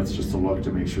few minutes just to look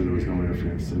to make sure there was no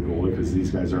interference to the goalie, because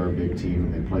these guys are a big team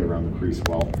and they play around the crease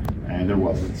well, and there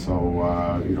wasn't. So,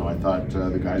 I thought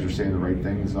the guys were saying the right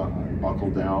things,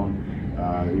 buckle down,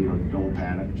 don't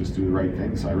panic, just do the right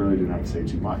thing. So I really didn't have to say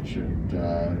too much,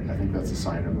 and I think that's a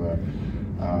sign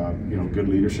of good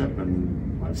leadership,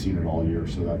 and I've seen it all year,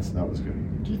 so that was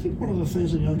good. Do you think one of the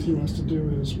things a young team has to do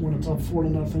is, when it's up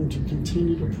 4-0, to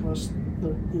continue to press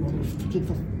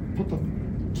put the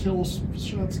kill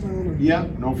shots down? Yeah,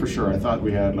 no, for sure. I thought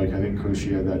we had, I think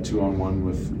Cruchy had that 2-on-1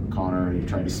 with Connor, and he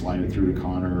tried to slide it through to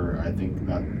Connor. I think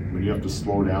that when you have to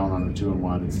slow down on a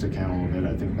 2-on-1 and stick handle a bit,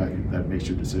 I think that makes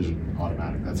your decision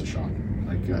automatic. That's a shot.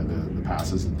 The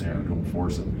pass isn't there. Don't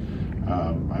force it.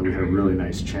 We had a really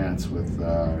nice chance with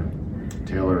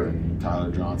Taylor and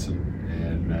Tyler Johnson,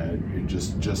 and it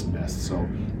just missed. So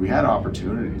we had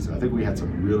opportunities. I think we had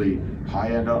some really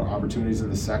high-end opportunities in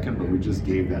the second, but we just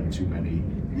gave them too many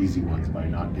easy ones by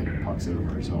not getting pucks out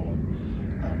of our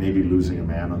zone. Maybe losing a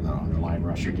man on the line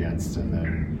rush against, and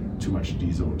then too much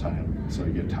D-zone time, so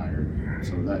you get tired.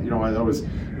 So that, it was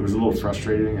a little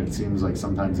frustrating. It seems like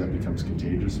sometimes that becomes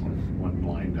contagious when one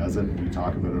line does it, and we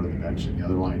talk about it on the bench, and the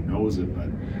other line knows it,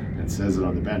 and says it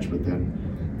on the bench, but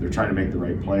then they're trying to make the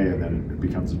right play, and then it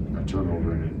becomes a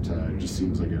turnover, and it just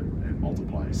seems like it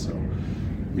multiplies. So,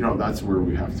 that's where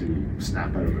we have to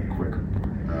snap out of it quicker.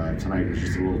 Tonight was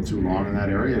just a little too long in that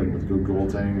area, and with good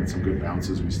goaltending and some good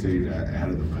bounces, we stayed ahead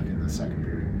of them in the second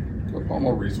period. What Paul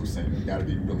Maurice was saying, you got to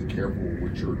be really careful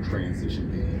with your transition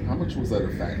game. How much was that a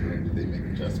factor, and did they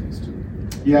make adjustments to?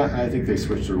 Yeah, I think they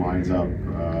switched their lines up,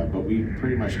 but we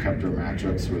pretty much kept our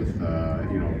matchups with,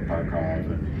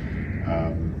 Barkov and,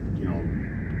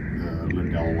 the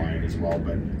Lindell line as well.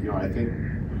 But, I think,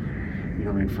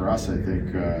 for us, I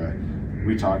think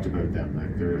we talked about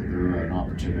them. They're an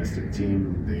opportunistic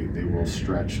team. They will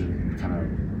stretch and kind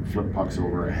of flip pucks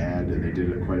over ahead, and they did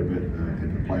it quite a bit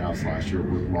in the playoffs last year. It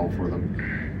worked well for them.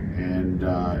 And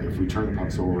if we turn the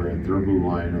pucks over at their blue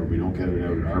line, or we don't get it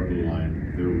out at our blue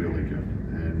line, they're really good.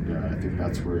 And I think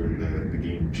that's where the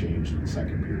game changed in the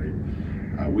second period.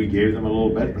 We gave them a little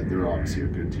bit, but they're obviously a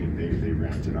good team. They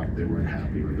ramped it up. They weren't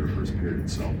happy with their first period.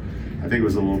 So I think it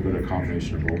was a little bit of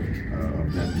combination of both,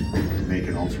 of them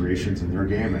making alterations in their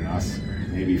game and us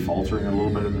maybe faltering a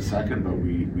little bit in the second, but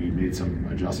we made some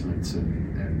adjustments and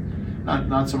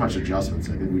not so much adjustments.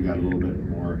 I think we got a little bit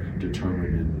more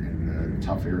determined in the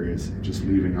tough areas, just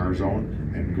leaving our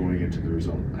zone and going into their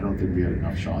zone. I don't think we had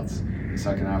enough shots in the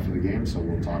second half of the game, so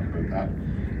we'll talk about that.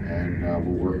 And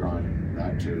we'll work on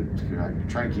that to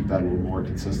try and keep that a little more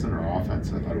consistent. Our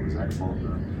offense, I thought it was excellent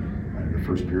in the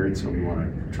first period, so we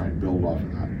want to try and build off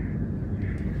of that.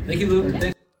 Thank you,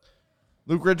 Luke.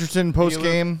 Luke Richardson,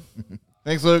 post-game.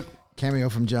 Thanks, Luke. Cameo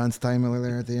from John Steinmiller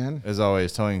there at the end. As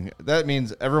always, that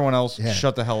means everyone else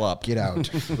shut the hell up. Get out.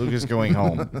 Luke is going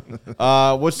home.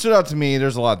 What stood out to me,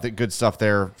 there's a lot of good stuff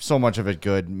there. So much of it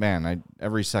good. Man,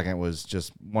 every second was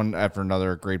just one after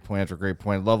another, great point after great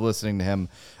point. Love listening to him.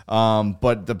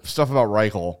 But the stuff about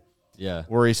Reichel,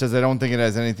 where he says, I don't think it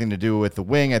has anything to do with the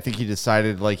wing. I think he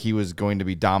decided he was going to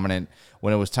be dominant.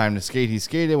 When it was time to skate, he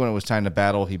skated. When it was time to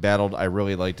battle, he battled. I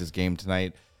really liked his game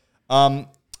tonight.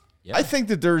 I think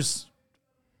that there's...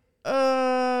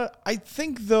 I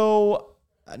think, though,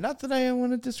 not that I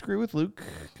want to disagree with Luke,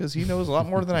 because he knows a lot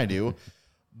more than I do,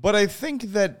 but I think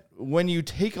that when you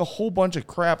take a whole bunch of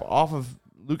crap off of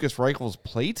Lucas Reichel's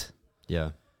plate,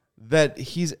 that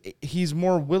he's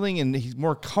more willing and he's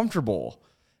more comfortable.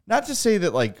 Not to say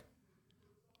that,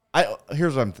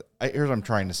 here's what I'm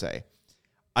trying to say.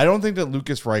 I don't think that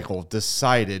Lucas Reichel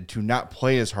decided to not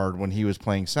play as hard when he was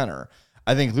playing center.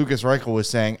 I think Lucas Reichel was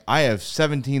saying, I have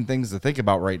 17 things to think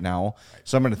about right now,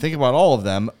 so I'm going to think about all of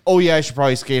them. Oh, yeah, I should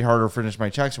probably skate harder, finish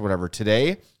my checks or whatever.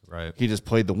 Today, he just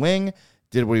played the wing,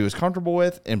 did what he was comfortable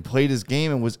with, and played his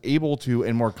game and was able to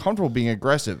and more comfortable being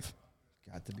aggressive.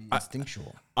 Got to be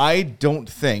instinctual. I don't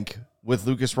think with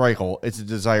Lucas Reichel it's a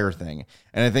desire thing.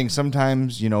 And I think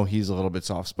sometimes, he's a little bit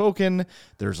soft-spoken.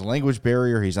 There's a language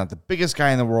barrier. He's not the biggest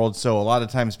guy in the world, so a lot of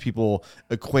times people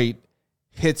equate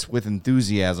hits with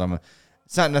enthusiasm.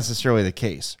 It's not necessarily the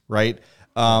case, right?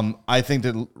 I think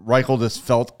that Reichel just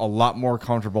felt a lot more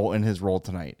comfortable in his role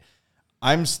tonight.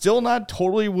 I'm still not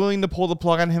totally willing to pull the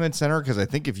plug on him at center, because I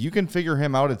think if you can figure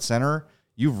him out at center,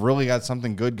 you've really got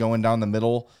something good going down the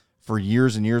middle for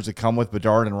years and years to come with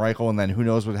Bedard and Reichel, and then who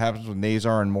knows what happens with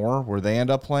Nazar and Moore, where they end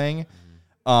up playing.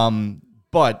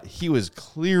 But he was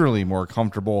clearly more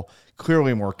comfortable,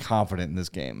 clearly more confident in this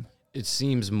game. It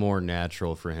seems more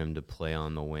natural for him to play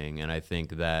on the wing, and I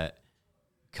think that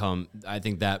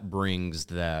brings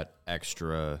that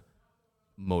extra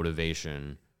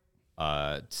motivation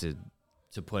to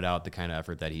put out the kind of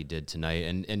effort that he did tonight.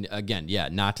 And again,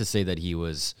 not to say that he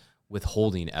was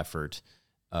withholding effort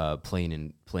playing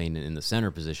in the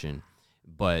center position,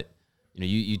 but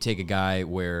you take a guy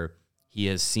where he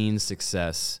has seen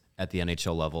success at the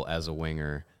NHL level as a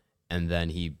winger, and then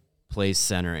he plays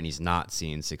center and he's not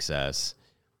seeing success.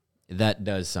 That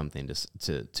does something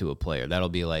to a player. That'll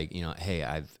be like, hey,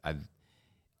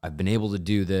 I've been able to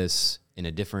do this in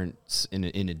a different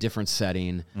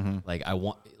setting.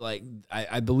 Mm-hmm.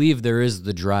 I believe there is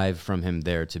the drive from him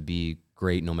there to be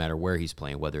great no matter where he's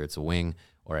playing, whether it's a wing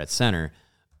or at center.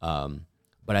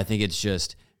 But I think it's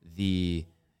just the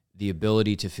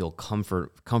ability to feel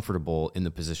comfortable in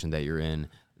the position that you're in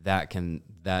that can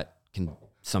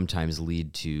sometimes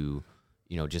lead to,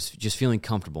 just feeling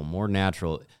comfortable, more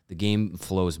natural. The game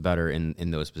flows better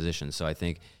in those positions. So I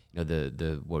think,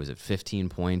 the what was it, 15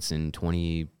 points in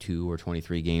 22 or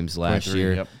 23 games last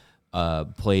year,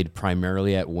 yep. Played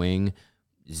primarily at wing,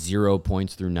 0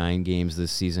 points through 9 games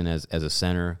this season as a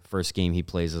center. First game he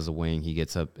plays as a wing, he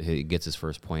gets his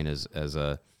first point as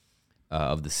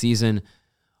of the season.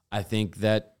 I think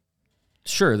that,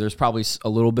 sure, there's probably a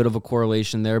little bit of a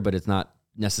correlation there, but it's not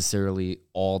necessarily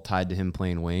all tied to him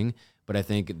playing wing. But I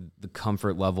think the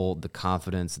comfort level, the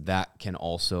confidence, that can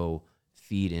also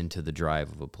feed into the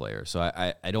drive of a player. So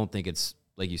I don't think it's,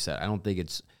 like you said, I don't think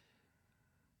it's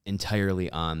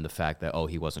entirely on the fact that,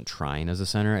 he wasn't trying as a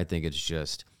center. I think it's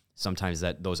just sometimes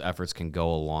that those efforts can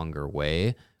go a longer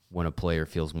way when a player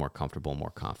feels more comfortable, more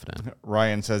confident.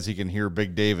 Ryan says he can hear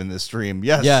Big Dave in this stream.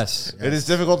 Yes. Yes. It is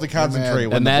difficult to concentrate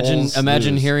when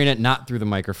imagine hearing it not through the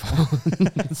microphone.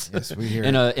 Yes, we hear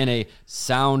in a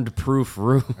soundproof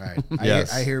room. Right.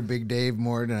 Yes. I hear Big Dave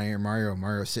more than I hear Mario.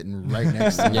 Mario's sitting right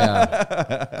next to me.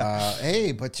 Yeah.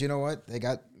 Hey, but you know what? They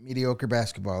got mediocre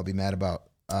basketball I'll be mad about.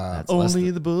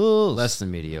 Only the Bulls. Less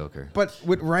than mediocre. But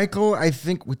with Reichel, I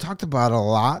think we talked about a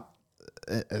lot.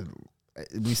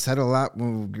 We said a lot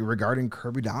regarding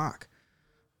Kirby Dach.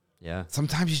 Yeah.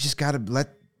 Sometimes you just got to let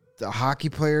the hockey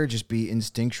player just be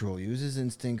instinctual. Use his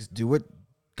instincts. Do what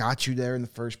got you there in the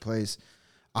first place.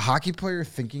 A hockey player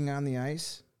thinking on the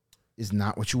ice is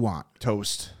not what you want.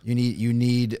 Toast. You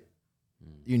need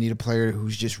a player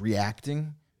who's just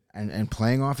reacting and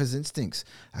playing off his instincts.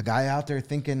 A guy out there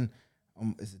thinking,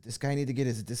 is it this guy I need to get?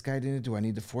 Is it this guy I need to do? I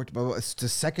need to force. Blah, blah. It's the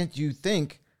second you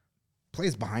think,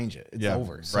 plays behind you. It's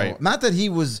over. So right. Not that he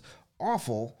was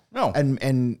awful. No.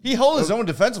 And he held his own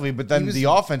defensively, but then the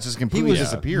offense just completely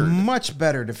disappeared. Much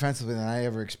better defensively than I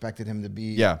ever expected him to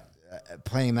be. Yeah.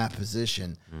 Playing that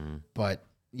position. But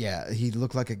yeah, he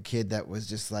looked like a kid that was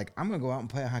just like, I'm going to go out and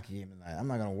play a hockey game tonight. I'm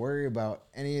not going to worry about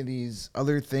any of these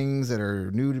other things that are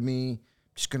new to me.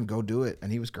 Just going to go do it. And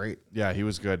he was great. Yeah, he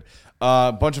was good.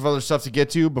 A bunch of other stuff to get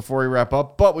to before we wrap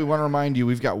up, but we want to remind you,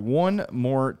 we've got one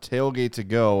more tailgate to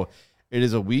go. It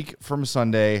is a week from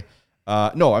Sunday.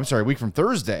 A week from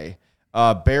Thursday.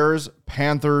 Bears,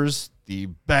 Panthers, the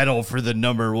battle for the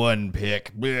number 1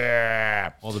 pick. Blah.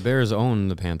 Well, the Bears own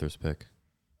the Panthers pick.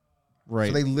 Right.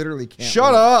 So they literally can't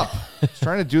Shut lose. up. Just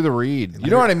trying to do the read.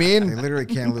 You know what I mean? They literally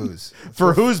can't lose.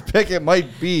 For whose pick it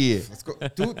might be. Let's go.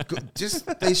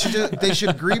 They should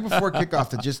agree before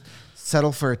kickoff to just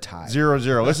settle for a tie.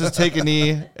 0-0. Let's just take a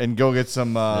knee and go get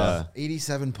some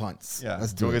 87 punts. Yeah,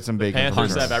 let's go do get some bacon.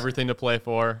 Panthers have everything to play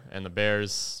for, and the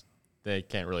Bears, they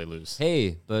can't really lose.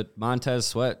 Hey, but Montez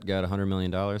Sweat got $100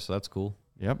 million, so that's cool.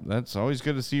 Yep, that's always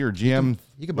good to see your GM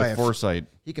He can buy foresight.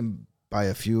 He can buy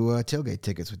a few tailgate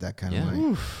tickets with that kind of money.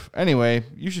 Oof. Anyway,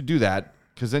 you should do that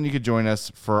because then you could join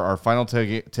us for our final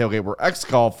tailgate where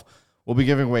X-Golf will be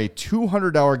giving away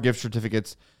 $200 gift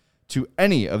certificates to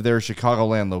any of their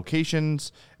Chicagoland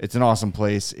locations. It's an awesome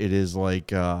place. It is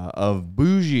like a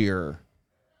bougier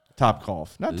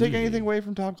Topgolf. Not take anything away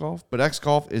from Topgolf, but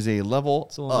X-Golf is a level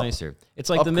It's a little nicer. It's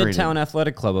like the Midtown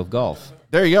Athletic Club of golf.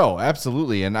 There you go.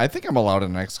 Absolutely. And I think I'm allowed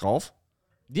in X-Golf.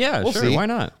 Yeah, We'll sure. see. Why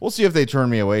not? We'll see if they turn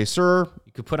me away. Sir,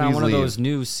 you could put on one of those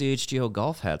new CHGO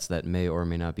golf hats that may or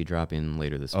may not be dropping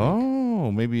later this week.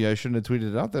 Oh, maybe I shouldn't have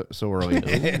tweeted it out that so early.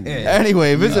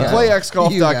 Anyway, visit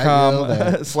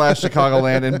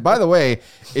playxgolf.com/Chicagoland. And by the way,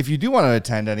 if you do want to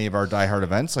attend any of our diehard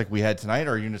events like we had tonight,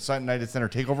 our United Center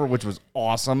Takeover, which was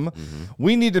awesome,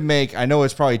 we need to make, I know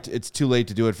it's too late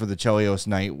to do it for the Chelios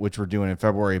night, which we're doing in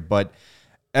February, but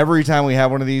every time we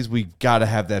have one of these, we got to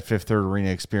have that Fifth Third Arena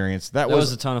experience. That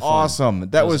was a ton of fun. Awesome.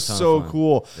 That was so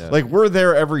cool. Yeah. Like, we're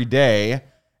there every day,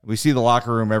 We see the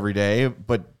locker room every day,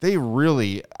 but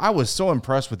I was so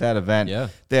impressed with that event. Yeah.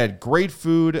 They had great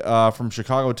food from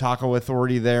Chicago Taco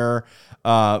Authority there.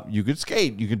 You could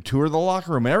skate. You could tour the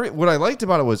locker room. And what I liked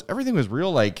about it was everything was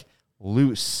real, like,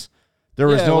 loose. There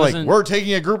was no, like, we're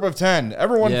taking a group of 10.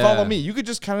 Everyone follow me. You could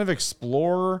just kind of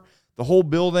explore the whole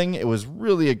building. It was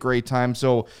really a great time.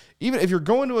 So even if you're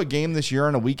going to a game this year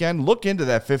on a weekend, look into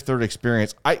that Fifth Third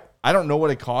experience. I don't know what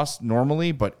it costs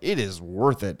normally, but it is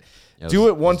worth it. Do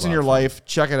it once in your life.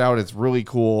 Check it out. It's really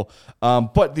cool.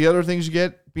 But the other things you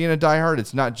get being a diehard,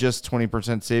 it's not just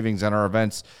 20% savings on our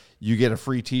events. You get a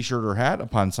free t-shirt or hat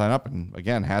upon sign up. And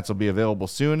again, hats will be available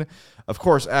soon. Of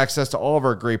course, access to all of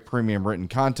our great premium written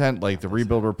content like the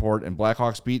Rebuild Report and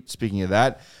Blackhawks Beat. Speaking of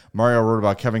that, Mario wrote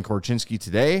about Kevin Korchinski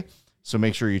today. So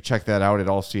make sure you check that out at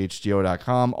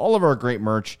allchgo.com. All of our great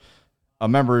merch, a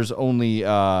members only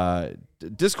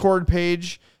Discord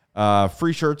page,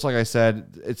 free shirts, like I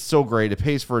said. It's so great. It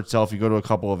pays for itself. You go to a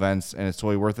couple events and it's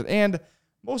totally worth it. And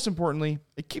most importantly,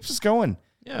 it keeps us going.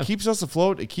 Yeah. It keeps us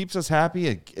afloat. It keeps us happy.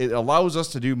 It allows us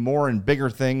to do more and bigger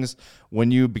things when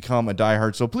you become a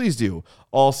diehard. So please do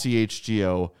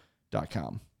allchgo.com.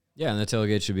 Yeah, and the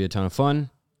tailgate should be a ton of fun.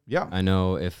 Yeah. I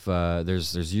know if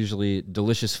there's usually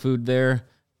delicious food there.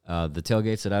 The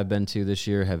tailgates that I've been to this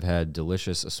year have had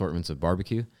delicious assortments of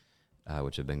barbecue,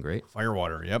 which have been great.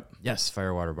 Firewater, yep. Yes,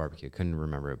 Firewater barbecue. Couldn't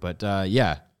remember it. But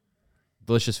yeah,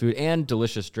 delicious food and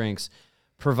delicious drinks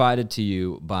provided to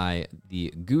you by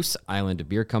the Goose Island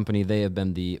Beer Company. They have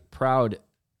been the proud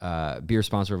beer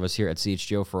sponsor of us here at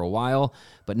CHGO for a while,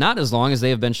 but not as long as they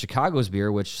have been Chicago's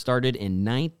beer, which started in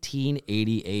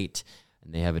 1988.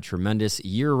 And they have a tremendous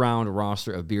year-round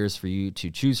roster of beers for you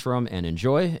to choose from and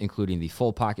enjoy, including the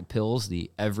Full Pocket Pills, the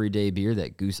everyday beer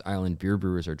that Goose Island beer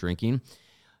brewers are drinking,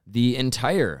 the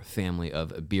entire family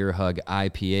of Beer Hug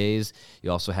IPAs.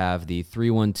 You also have the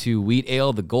 312 Wheat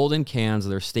Ale, the golden cans,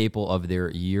 their staple of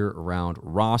their year-round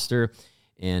roster.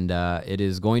 And it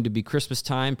is going to be Christmas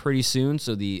time pretty soon,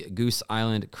 so the Goose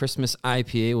Island Christmas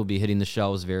IPA will be hitting the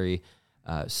shelves very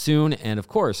soon. And, of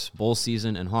course, bowl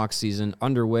season and Hawks season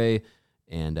underway.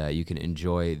 And you can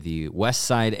enjoy the West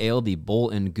Side Ale, the Bull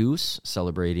and Goose,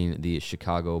 celebrating the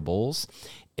Chicago Bulls.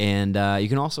 And you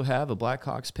can also have a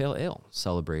Blackhawks Pale Ale,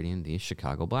 celebrating the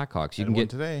Chicago Blackhawks. You can get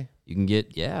today. You can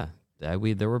get, yeah.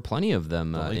 There were plenty of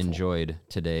them enjoyed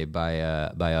today by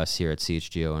us here at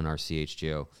CHGO and our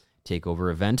CHGO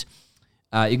Takeover event.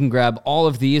 You can grab all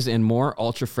of these and more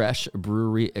ultra-fresh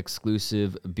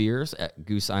brewery-exclusive beers at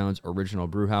Goose Island's Original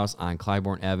Brewhouse on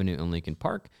Clybourne Avenue in Lincoln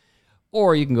Park.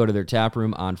 Or you can go to their tap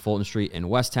room on Fulton Street in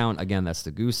Westtown. Again, that's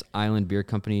the Goose Island Beer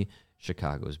Company,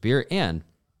 Chicago's beer. And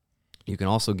you can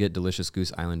also get delicious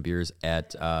Goose Island beers at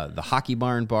the Hockey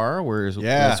Barn Bar,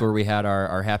 that's where we had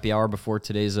our happy hour before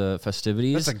today's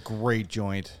festivities. That's a great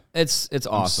joint. It's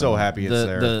awesome. I'm so happy it's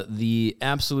there. The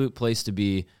absolute place to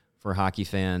be for hockey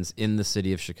fans in the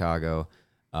city of Chicago.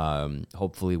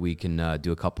 Hopefully we can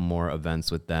do a couple more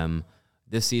events with them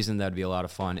this season. That'd be a lot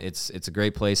of fun. It's a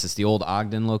great place. It's the old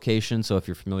Ogden location. So if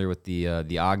you're familiar with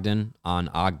the Ogden on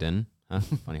Ogden,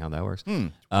 funny how that works.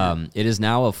 It is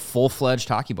now a full-fledged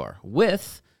hockey bar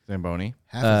with Zamboni,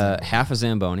 half a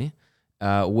Zamboni,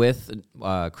 with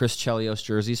Chris Chelios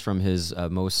jerseys from his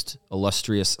most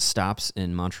illustrious stops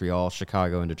in Montreal,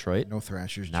 Chicago, and Detroit. No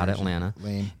Thrashers, not jersey. Atlanta.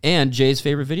 Lame. And Jay's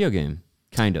favorite video game,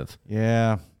 kind of.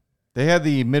 Yeah, they had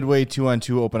the Midway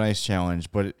 2-on-2 Open Ice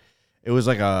Challenge, but it was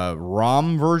like a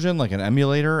ROM version, like an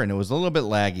emulator, and it was a little bit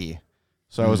laggy.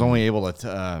 So I was only able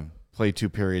to play 2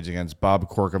 periods against Bob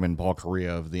Corkum and Paul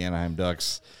Correa of the Anaheim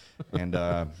Ducks, and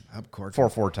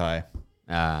 4-4 tie.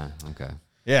 Okay.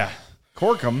 Yeah,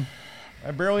 Corkum. I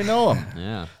barely know him.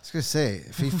 Yeah. I was going to say,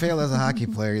 if he failed as a hockey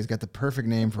player, he's got the perfect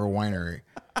name for a winery.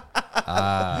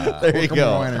 There you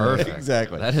go. Winery. Perfect.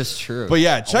 Exactly. That is true. But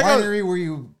yeah, check out a winery where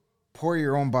you pour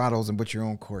your own bottles and put your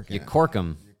own cork in. You cork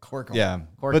them. Yeah,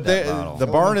 Cork but that bottle. the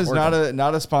barn is not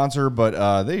a sponsor,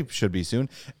 but they should be soon.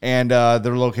 And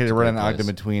they're located right on Ogden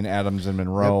between Adams and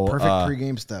Monroe. Perfect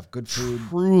pregame stuff. Good food.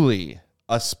 Truly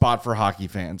a spot for hockey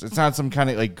fans. It's not some kind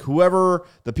of like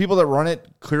the people that run it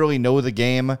clearly know the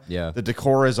game. Yeah. The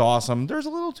decor is awesome. There's a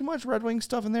little too much Red Wing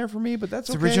stuff in there for me, but that's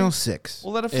It's okay. original 6.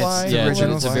 We'll let it fly.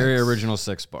 It's a very original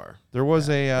 6 bar. There was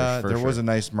was a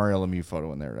nice Mario Lemieux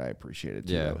photo in there that I appreciated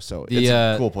too. Yeah. Though. So it's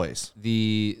a cool place.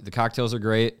 The cocktails are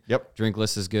great. Yep. Drink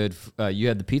list is good. You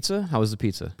had the pizza. How was the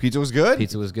pizza? Pizza was good.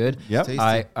 Pizza was good. Yep.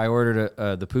 I ordered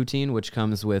the poutine, which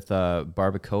comes with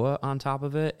barbacoa on top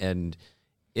of it, and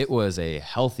it was a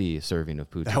healthy serving of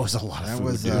poutine. That was a lot of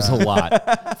food. It was a lot.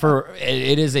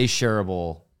 It is a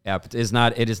shareable app. It is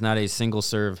not a single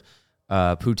serve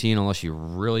poutine unless you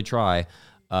really try.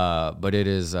 But it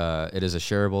is a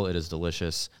shareable. It is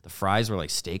delicious. The fries were like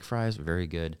steak fries, very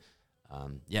good.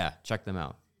 Yeah, check them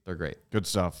out. They're great. Good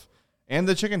stuff. And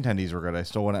the chicken tendies were good. I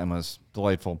stole one at Emma's.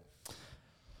 Delightful.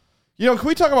 Can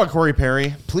we talk about Corey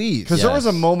Perry? Please. Because there was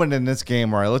a moment in this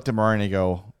game where I looked at Mariah and I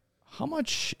go, how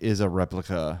much is a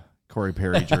replica Corey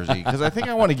Perry jersey? Because I think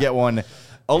I want to get one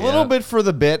a little bit for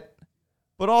the bit,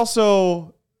 but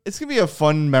also it's going to be a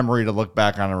fun memory to look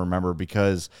back on and remember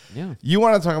because you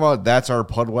want to talk about that's our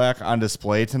Pudwack on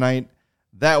display tonight.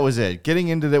 That was it. Getting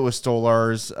into it with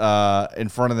Stolarz in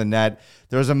front of the net.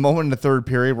 There was a moment in the third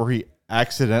period where he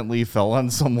accidentally fell on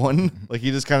someone. Like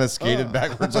he just kind of skated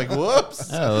backwards like,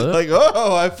 whoops. Like,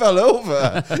 I fell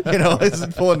over. He's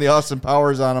pulling the Austin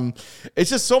Powers on him. It's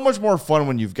just so much more fun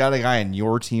when you've got a guy in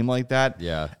your team like that.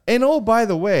 Yeah. And by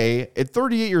the way, at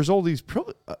 38 years old, he's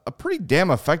a pretty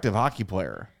damn effective hockey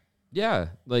player. Yeah.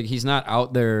 Like he's not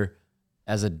out there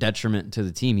as a detriment to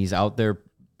the team. He's out there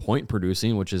point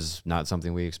producing, which is not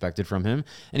something we expected from him.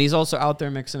 And he's also out there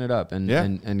mixing it up and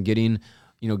getting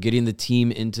the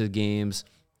team into games,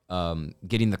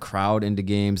 getting the crowd into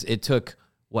games. It took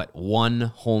one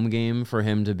home game for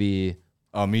him to be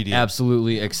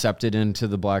absolutely accepted into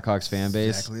the Blackhawks fan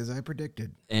base. Exactly as I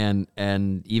predicted. And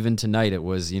even tonight it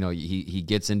was, he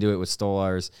gets into it with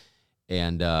Stolarz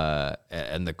and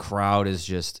the crowd is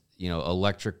just,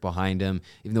 electric behind him,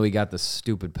 even though he got the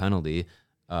stupid penalty.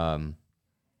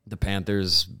 The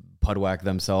Panthers Pudwack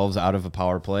themselves out of a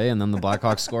power play, and then the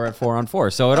Blackhawks score at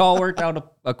 4-on-4. So it all worked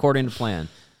out according to plan.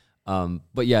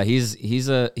 But yeah, he's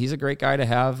a great guy to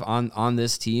have on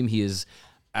this team. He is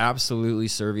absolutely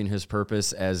serving his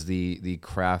purpose as the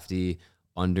crafty,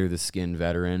 under the skin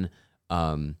veteran.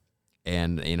 And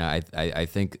I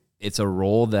think it's a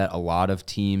role that a lot of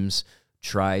teams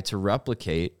try to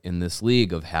replicate in this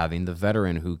league of having the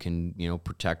veteran who can,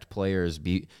 protect players,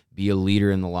 be a leader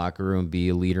in the locker room, be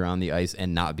a leader on the ice,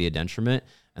 and not be a detriment.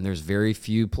 And there's very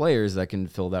few players that can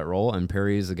fill that role. And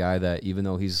Perry is a guy that, even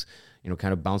though he's,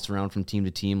 kind of bounced around from team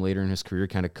to team later in his career,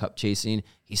 kind of cup chasing,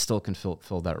 he still can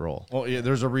fill that role. Well, yeah,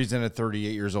 there's a reason at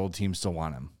 38 years old, teams still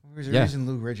want him. There's a reason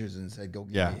Lou Richardson said, go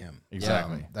get him.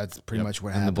 Exactly. That's pretty much what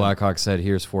and happened. The Blackhawks said,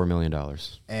 here's $4 million.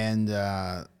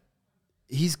 And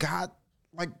he's got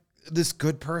this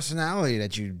good personality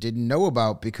that you didn't know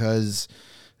about because,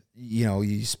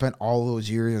 you spent all those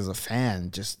years as a fan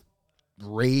just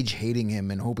rage hating him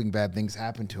and hoping bad things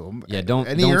happen to him. Yeah,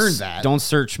 and he earned that. Don't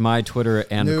search my Twitter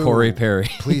and Corey Perry.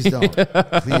 Please don't.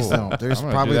 Please don't. There's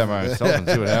I'm probably do that myself and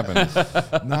see what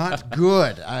happens. Not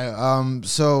good. I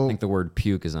think the word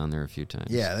puke is on there a few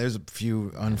times. Yeah, there's a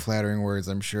few unflattering words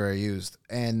I'm sure I used.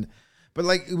 But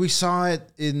we saw it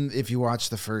if you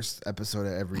watch the first episode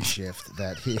of every shift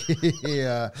that he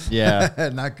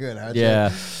not good. Huh,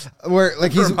 yeah. Where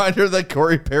he's a reminder that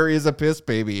Corey Perry is a piss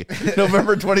baby.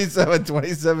 November 27,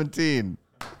 2017.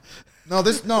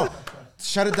 No.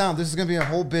 Shut it down. This is going to be a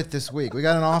whole bit this week. We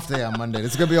got an off day on Monday.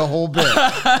 This is going to be a whole bit.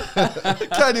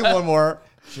 Can I do one more?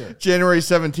 Sure. January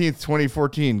 17th,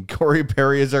 2014. Corey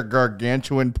Perry is our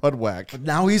gargantuan Pudwack. But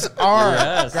now he's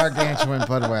our gargantuan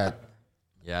Pudwack.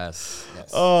 Yes.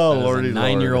 Oh, Lordy,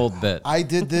 9-year-old bit. I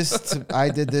did this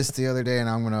the other day, and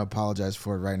I'm going to apologize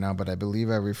for it right now, but I believe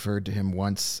I referred to him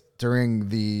once during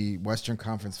the Western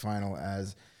Conference Final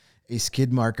as a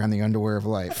skid mark on the underwear of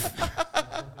life.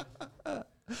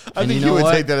 I think you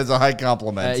would take that as a high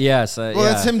compliment. Yes.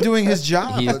 That's him doing his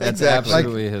job. That's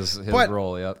absolutely his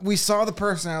role, yep. We saw the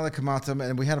personality come out to him,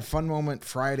 and we had a fun moment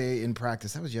Friday in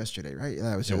practice. That was yesterday, right? Yeah,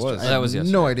 that was yesterday. That was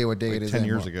yesterday. No idea what day it is 10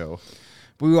 anymore. years ago.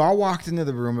 We all walked into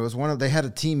the room. It was they had a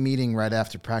team meeting right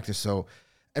after practice, so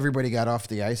everybody got off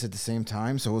the ice at the same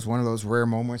time. So it was one of those rare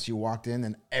moments you walked in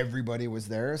and everybody was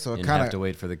there. So it kind of have to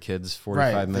wait for the kids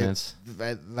 45 minutes.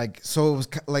 So it was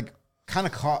kind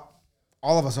of caught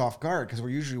all of us off guard because we're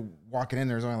usually walking in.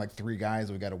 There's only 3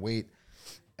 guys. We got to wait,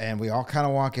 and we all kind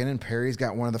of walk in. And Perry's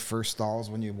got one of the first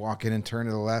stalls when you walk in and turn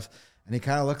to the left, and he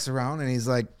kind of looks around and he's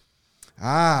like,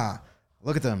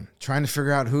 look at them trying to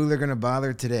figure out who they're going to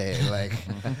bother today.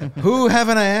 Who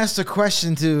haven't I asked a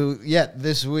question to yet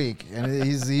this week? And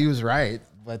he was right.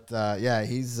 But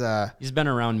he's been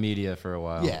around media for a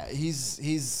while. Yeah,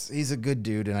 he's a good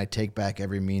dude, and I take back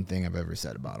every mean thing I've ever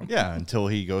said about him. Yeah, until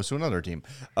he goes to another team.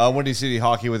 Windy City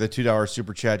Hockey with a $2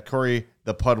 super chat. Corey,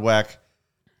 the Pudwack,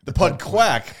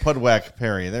 Pudwack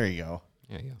Perry. There you go.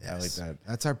 There you go. Yes. I like that.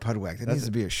 That's our Pudwack. That needs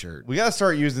to be a shirt. We got to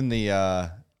start using the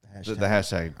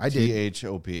hashtag. I did.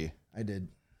 THOP. I did.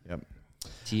 Yep.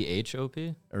 THOP?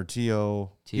 Or TOPW.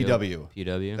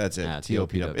 PW? That's it.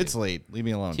 TOPW. It's late. Leave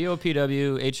me alone.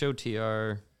 TOPW,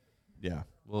 HOTR. Yeah.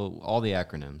 Well, all the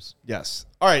acronyms. Yes.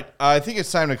 All right. I think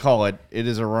it's time to call it. It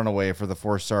is a runaway for the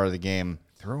 4-star of the game.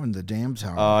 Throwing the damn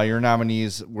towel. Your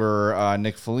nominees were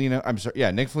Nick Foligno,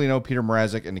 Peter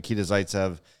Mrazek, and Nikita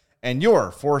Zaitsev. And your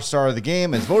 4-star of the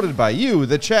game is voted by you,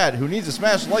 the chat, who needs to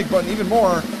smash the like button even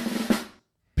more.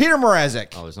 Peter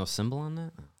Mrazek. Oh, there's no symbol on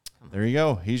that? There you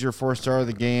go. He's your 4-star of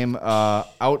the game.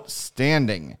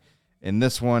 Outstanding in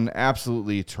this one.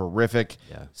 Absolutely terrific.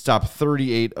 Yeah. Stopped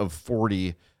 38 of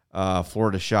 40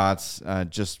 Florida shots.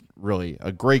 Just really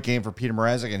a great game for Peter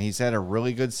Mrazek, and he's had a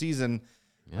really good season.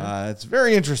 Yeah. It's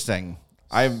very interesting.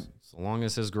 So long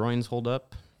as his groins hold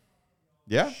up.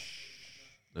 Yeah.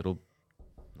 It'll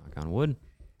knock on wood.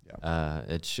 Yeah.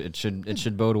 It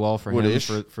should bode well for him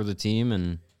for the team,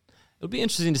 and it'll be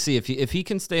interesting to see if he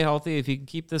can stay healthy, if he can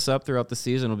keep this up throughout the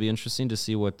season. It'll be interesting to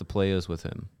see what the play is with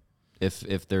him.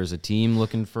 If there's a team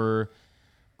looking for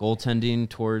goaltending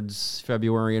towards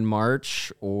February and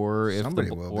March, or if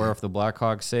the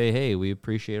Blackhawks say, "Hey, we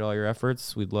appreciate all your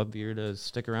efforts. We'd love you to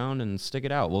stick around and stick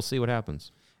it out." We'll see what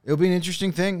happens. It'll be an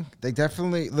interesting thing. They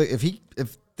definitely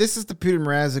if this is the Peter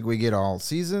Mrazek we get all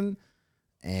season,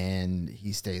 and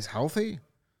he stays healthy,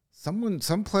 some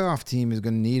playoff team is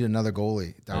going to need another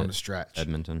goalie down the stretch.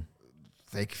 Edmonton.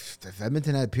 If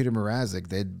Edmonton had Peter Mrazek,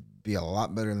 they'd be a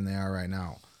lot better than they are right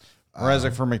now.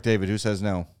 Mrazek for McDavid. Who says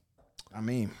no? I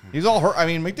mean, he's all hurt. I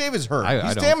mean, McDavid's hurt.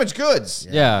 He's damaged goods.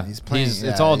 Yeah, he's playing.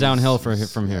 It's all downhill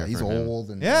from here. He's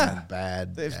old and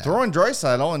bad. They're throwing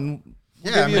Draisaitl and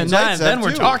then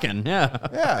we're talking.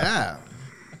 Yeah.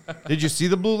 Did you see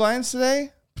the Blue Lions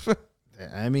today?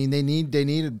 I mean, they need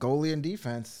a goalie and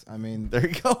defense. I mean, there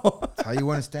you go. That's how you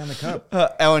want to stand the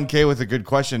cup. Ellen K with a good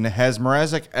question. Has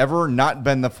Mrazek ever not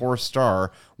been the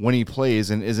 4-star when he plays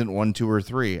and isn't 1, 2, or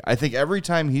 3? I think every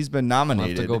time he's been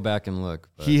nominated, I'll have to go back and look.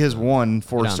 He has won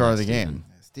 4-star of the game.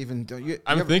 Steven,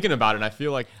 I'm thinking about it, and I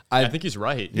feel like I think he's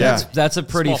right. Yeah, that's a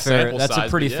pretty fair. That's a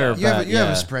pretty fair bet. You have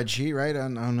a spreadsheet, right,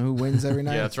 on who wins every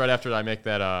night. Yeah, that's right after I make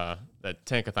that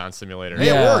Tankathon simulator. Hey,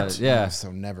 it worked. Yeah,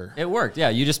 so never. It worked. Yeah,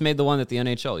 you just made the one that the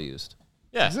NHL used.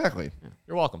 Yeah, exactly. Yeah.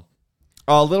 You're welcome.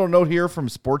 A little note here from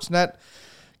Sportsnet.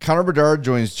 Connor Bedard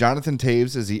joins Jonathan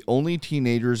Toews as the only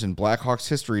teenagers in Blackhawks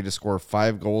history to score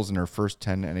 5 goals in their first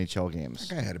 10 NHL games.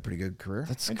 That guy had a pretty good career.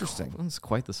 That's interesting. That's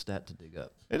quite the stat to dig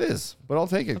up. It is, but I'll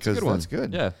take it because that's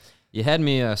good. Yeah. You had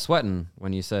me sweating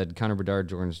when you said Connor Bedard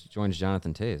joins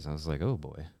Jonathan Toews. I was like, oh,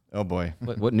 boy. Oh, boy.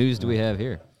 What news do we have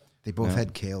here? They both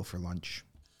had kale for lunch.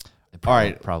 All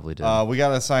right. Probably did. We got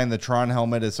to assign the Tron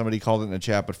helmet, as somebody called it in the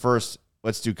chat. But first,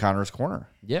 let's do Connor's Corner.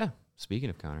 Yeah. Speaking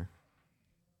of Connor.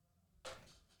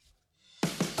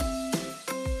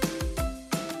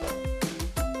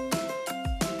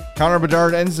 Connor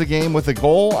Bedard ends the game with a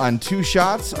goal on 2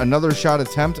 shots, another shot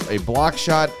attempt, a block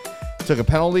shot, took a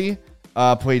penalty,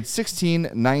 played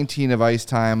 16-19 of ice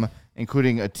time,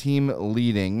 including a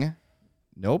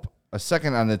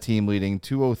second on the team leading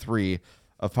 2:03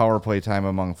 of power play time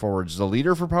among forwards. The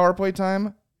leader for power play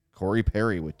time, Corey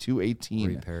Perry with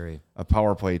 2:18 of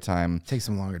power play time. Takes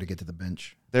him longer to get to the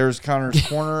bench. There's Connor's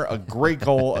Corner, a great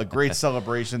goal, a great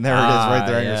celebration. There it is right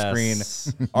there on your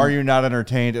screen. Are you not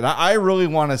entertained? And I really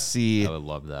want to see, I would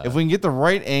love that. If we can get the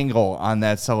right angle on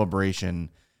that celebration,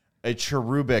 a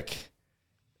cherubic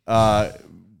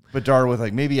Bedard with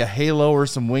like maybe a halo or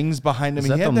some wings behind him. Is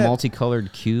that the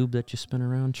multicolored cube that you spin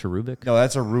around? Cherubic? No,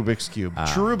 that's a Rubik's Cube.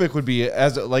 Cherubic would be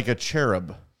like a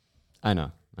cherub. I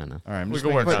know. All right, we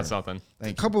can work on something.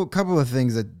 A couple of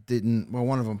things that didn't. Well,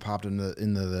 one of them popped into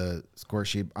the score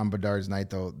sheet on Bedard's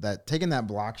night, though. That taking that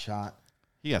block shot,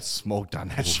 he got smoked on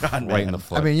that shot, right man. in the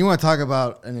foot. I mean, you want to talk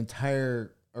about an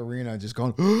entire arena just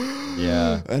going,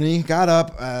 yeah. And he got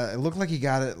up. It looked like he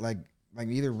got it like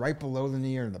either right below the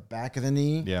knee or in the back of the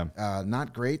knee. Yeah,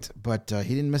 not great, but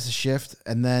he didn't miss a shift.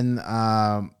 And then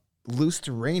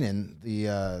Luosterainen,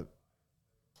 the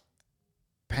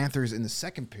Panthers in the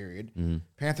second period. Mm-hmm.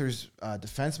 Panthers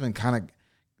defenseman kind of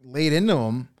laid into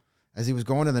him as he was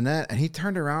going to the net, and he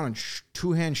turned around and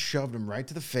 2-hand shoved him right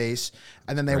to the face.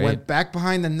 And then they went back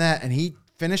behind the net, and he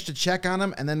finished a check on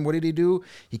him. And then what did he do?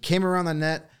 He came around the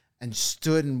net and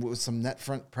stood and with some net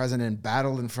front present and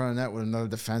battled in front of the net with another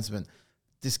defenseman.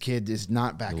 This kid is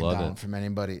not backing down from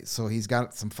anybody. So he's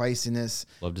got some feistiness.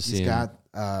 Love to see him. He's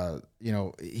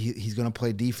got, he's going to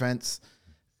play defense.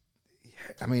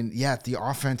 I mean, yeah, the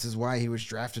offense is why he was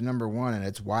drafted number 1, and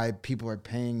it's why people are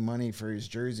paying money for his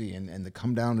jersey and to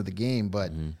come down to the game.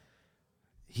 But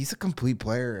he's a complete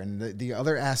player, and the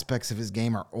other aspects of his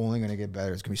game are only going to get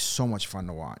better. It's going to be so much fun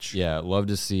to watch. Yeah, love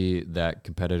to see that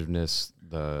competitiveness,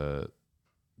 the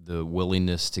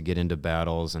willingness to get into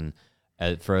battles, and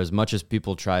for as much as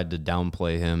people tried to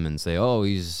downplay him and say, "Oh,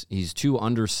 he's too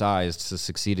undersized to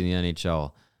succeed in the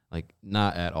NHL." Like,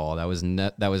 not at all. That was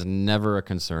never a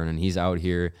concern, and he's out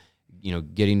here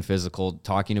getting physical,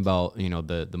 talking about,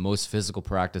 the most physical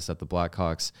practice that the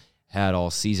Blackhawks had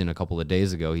all season a couple of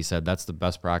days ago. He said, that's the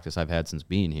best practice I've had since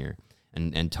being here.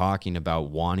 And talking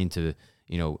about wanting to,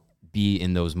 be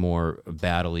in those more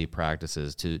battle-y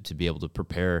practices to be able to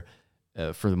prepare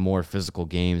for the more physical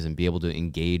games and be able to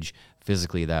engage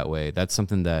physically that way. That's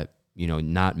something that,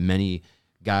 not many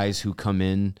guys who come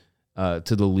in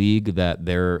to the league, that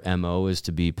their MO is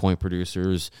to be point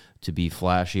producers, to be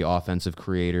flashy offensive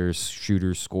creators,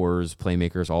 shooters, scorers,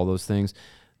 playmakers, all those things.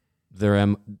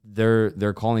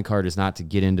 Their calling card is not to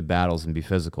get into battles and be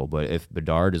physical. But if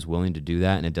Bedard is willing to do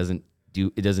that, and it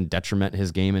doesn't detriment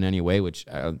his game in any way, which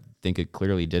I think it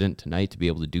clearly didn't tonight, to be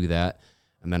able to do that,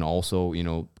 and then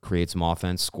also create some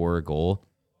offense, score a goal.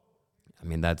 I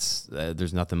mean, that's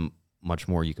there's nothing much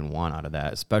more you can want out of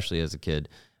that, especially as a kid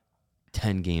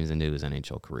 10 games into his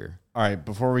NHL career. All right,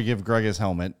 before we give Greg his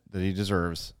helmet that he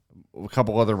deserves, a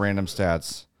couple other random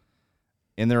stats.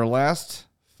 In their last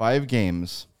 5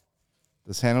 games,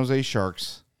 the San Jose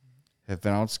Sharks have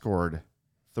been outscored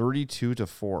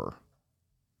 32-4.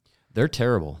 They're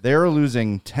terrible. They're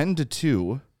losing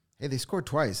 10-2. Hey, they scored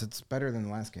twice. It's better than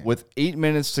the last game. With 8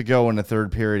 minutes to go in the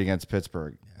third period against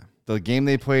Pittsburgh. Yeah. The game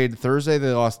they played Thursday,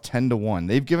 they lost 10-1.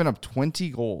 They've given up 20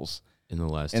 goals in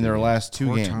their last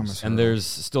 2 games. And there's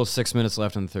still 6 minutes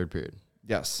left in the third period.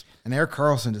 Yes. And Erik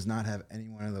Karlsson does not have any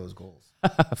one of those goals.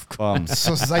 Of course.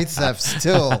 So Zaitsev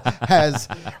still has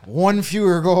one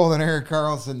fewer goal than Erik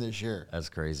Karlsson this year. That's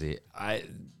crazy.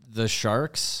 The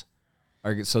Sharks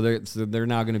are they're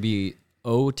now going to be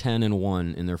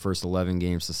 0-10-1 in their first 11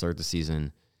 games to start the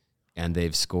season, and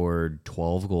they've scored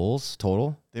 12 goals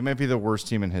total. They might be the worst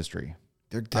team in history.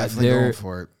 They're definitely going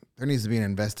for it. There needs to be an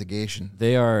investigation.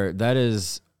 That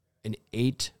is an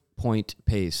 8-point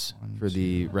pace for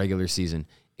the regular season.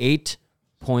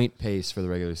 8-point pace for the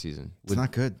regular season. It's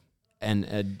not good.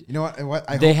 And you know what?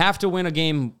 They have to win a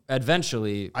game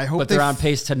eventually, but they're on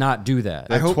pace to not do that.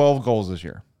 They have 12 goals this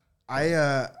year.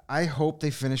 I hope they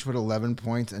finish with 11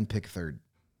 points and pick third.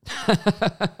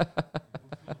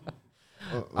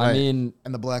 I mean,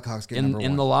 and the Blackhawks get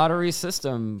in the lottery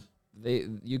system,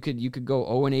 you could go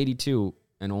 0-82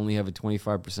 and only have a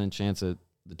 25% chance at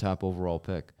the top overall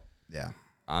pick. Yeah.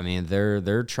 I mean,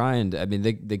 they're trying to. I mean,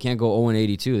 they can't go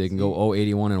 0-82. They can go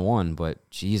 0-81-1. But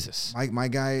Jesus, my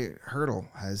guy Hurdle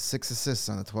has 6 assists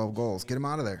on the 12 goals. Get him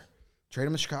out of there. Trade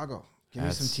him to Chicago. Give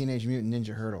me some Teenage Mutant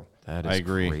Ninja Hurdle. That is I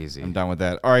agree. Crazy. I'm done with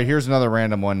that. All right, here's another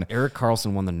random one. Erik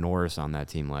Karlsson won the Norris on that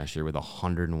team last year with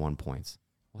 101 points.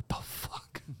 What the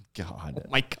fuck? God. Oh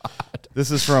my God.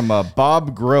 This is from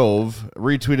Bob Grove,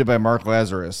 retweeted by Mark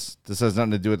Lazarus. This has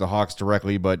nothing to do with the Hawks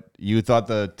directly, but you thought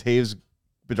the Taves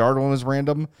Bedard one was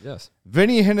random? Yes.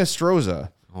 Vinny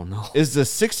Hinostroza is the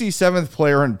 67th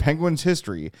player in Penguins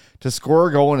history to score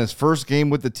a goal in his first game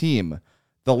with the team.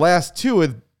 The last 2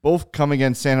 have both come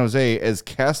against San Jose, as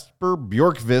Kasper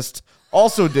Bjorkqvist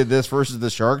also did this versus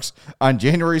the Sharks on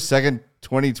January 2nd,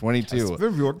 2022. Kasper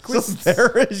Bjorkqvist. So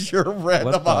there is your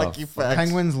random hockey fact.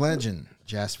 Penguins legend,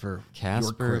 Kasper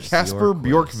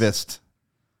Bjorkqvist.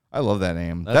 I love that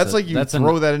name. That's like you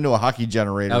throw that into a hockey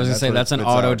generator. I was going to say, that's an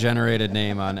auto-generated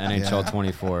name on NHL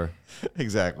 24.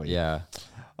 Exactly. Yeah.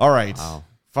 All right. Wow.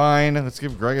 Fine. Let's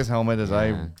give Greg his helmet as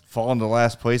I fall into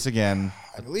last place again.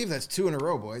 I believe that's 2 in a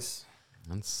row, boys.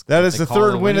 That is the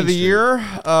third win of the year.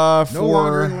 No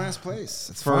longer in last place.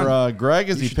 It's for Greg,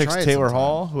 as he picks Taylor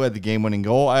Hall, who had the game-winning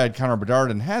goal. I had Connor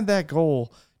Bedard, and had that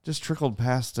goal just trickled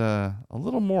past a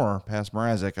little more past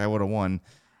Mrazek, I would have won.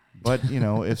 But,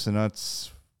 ifs and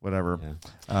nuts, whatever.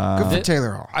 Yeah. Good for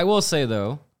Taylor Hall. I will say,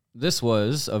 though, this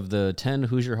was, of the 10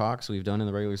 Hoosier Hawks we've done in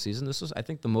the regular season, this was, I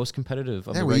think, the most competitive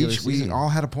of the regular season. We all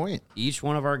had a point. Each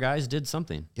one of our guys did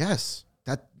something. Yes.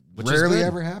 That rarely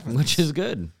ever happens. Which is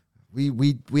good.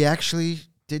 We actually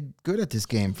did good at this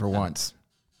game for once.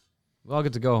 We all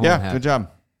get to go home. Yeah, good job.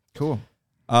 Cool.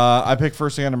 I pick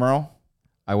first again tomorrow.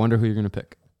 I wonder who you're going to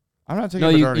pick. I'm not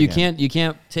taking Bedard again. You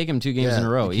can't take him 2 games in a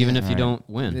row, even if you don't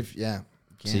win.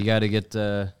 So you got to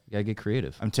get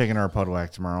creative. I'm taking our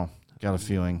Pudwack tomorrow. Got a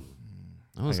feeling.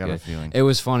 I got a feeling. It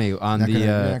was funny on you're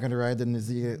not going to ride the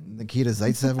Nikita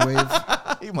Zaitsev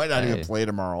wave. He might not even play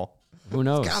tomorrow. Who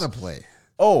knows? He's got to play.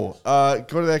 Oh,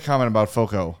 go to that comment about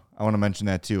Foco. I want to mention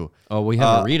that too. Oh, we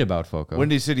have a read about Foco.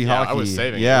 Windy City Hockey. I was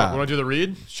saving. Yeah. Want to do the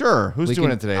read? Sure. Who's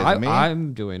doing it today? Is it me?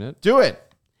 I'm doing it. Do it.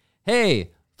 Hey,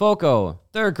 Foco,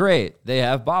 they're great. They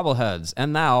have bobbleheads,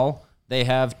 and now they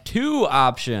have 2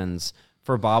 options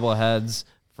for bobbleheads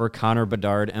for Connor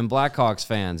Bedard and Blackhawks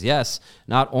fans. Yes,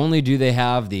 not only do they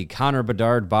have the Connor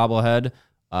Bedard bobblehead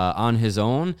on his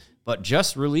own, but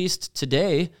just released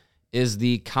today is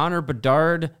the Connor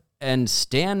Bedard and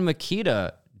Stan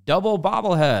Mikita double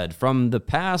bobblehead from the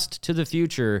past to the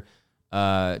future.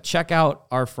 Check out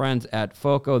our friends at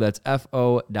FOCO. That's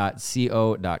fo.co.com.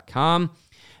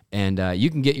 And you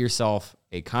can get yourself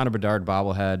a Connor Bedard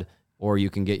bobblehead, or you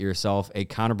can get yourself a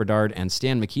Connor Bedard and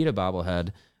Stan Mikita bobblehead,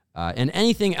 and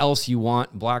anything else you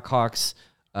want. Blackhawks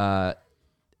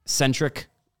centric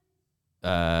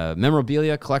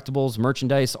memorabilia, collectibles,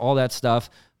 merchandise, all that stuff.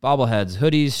 Bobbleheads,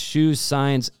 hoodies, shoes,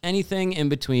 signs, anything in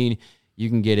between. You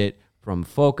can get it from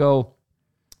FOCO.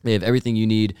 They have everything you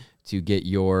need to get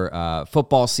your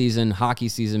football season, hockey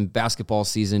season, basketball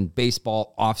season,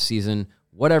 baseball off season,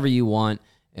 whatever you want.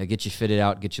 Get you fitted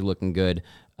out, get you looking good.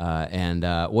 And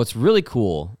what's really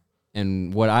cool,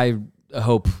 and what I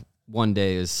hope one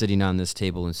day is sitting on this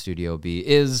table in Studio B,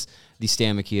 is the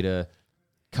Stan Mikita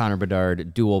Connor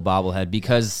Bedard dual bobblehead,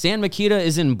 because Stan Mikita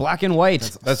is in black and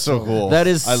white. That's so cool. That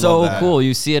is I so love that. cool.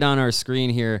 You see it on our screen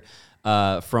here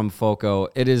from FOCO.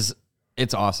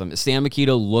 It's awesome. Stan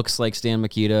Mikita looks like Stan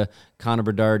Mikita. Connor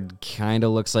Bedard kind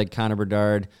of looks like Connor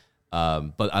Bedard.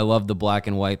 But I love the black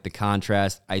and white, the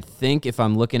contrast. I think if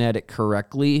I'm looking at it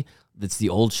correctly, that's the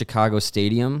old Chicago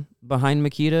Stadium behind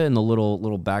Mikita and the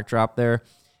little backdrop there.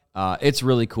 It's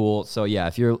really cool. So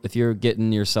yeah, if you're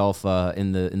getting yourself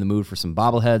in the mood for some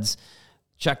bobbleheads,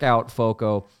 check out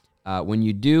FOCO. When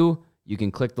you do, you can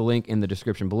click the link in the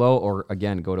description below, or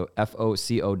again, go to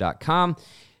foco.com.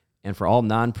 And for all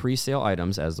non-presale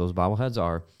items, as those bobbleheads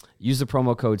are, use the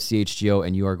promo code CHGO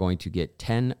and you are going to get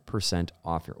 10%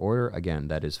 off your order. Again,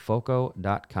 that is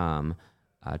foco.com.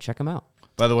 Check them out.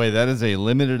 By the way, that is a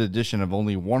limited edition of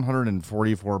only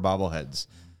 144 bobbleheads.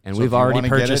 And So we've if you already wanna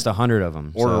get purchased it, 100 of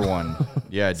them. Order one.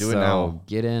 Yeah, do it now.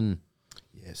 Get in.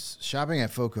 Yes, shopping at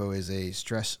FOCO is a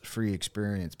stress-free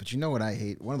experience. But you know what I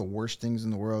hate? One of the worst things in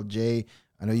the world, Jay,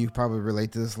 I know you probably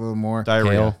relate to this a little more.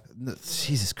 Diarrhea.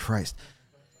 Jesus Christ.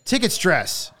 Ticket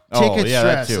stress. Oh, Ticket yeah,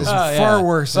 that stress too. is Oh, yeah. far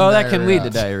worse than Well, diarrhea. that can lead to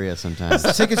diarrhea sometimes.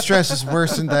 Ticket stress is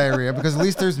worse than diarrhea, because at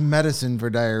least there's medicine for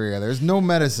diarrhea. There's no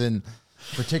medicine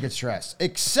for ticket stress,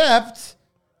 except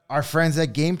our friends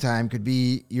at Game Time could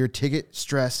be your ticket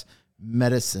stress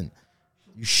medicine.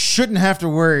 You shouldn't have to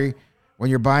worry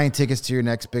when you're buying tickets to your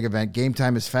next big event. Game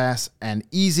Time is fast and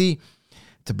easy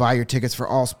to buy your tickets for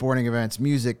all sporting events,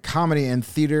 music, comedy, and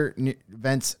theater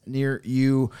events near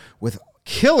you, with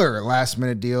killer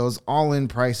last-minute deals, all-in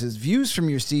prices, views from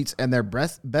your seats, and their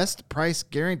best price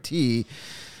guarantee.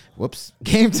 Whoops.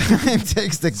 Game Time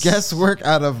takes the guesswork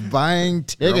out of buying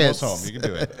You're tickets. almost home. You can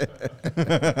do it.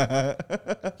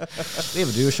 We have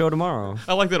to do a show tomorrow.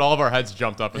 I like that all of our heads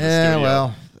jumped up in the Yeah,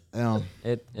 studio. well,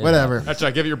 It whatever. That's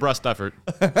right. Give it your best effort.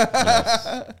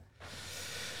 The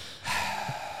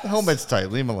helmet's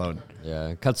tight. Leave him alone. Yeah,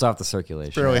 it cuts off the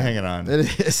circulation. Barely hanging on.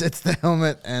 It is. It's the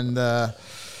helmet, and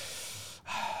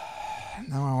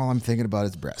now all I'm thinking about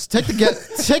is breast. Take the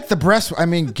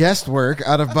guest work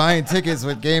out of buying tickets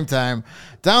with Game Time.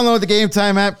 Download the Game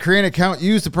Time app, create an account,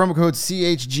 use the promo code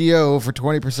CHGO for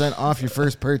 20% off your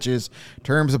first purchase.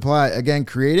 Terms apply. Again,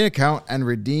 create an account and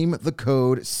redeem the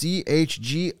code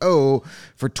CHGO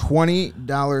for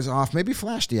 $20 off. Maybe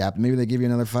flash the app. Maybe they give you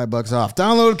another $5 off.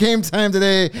 Download Game Time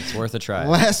today. It's worth a try.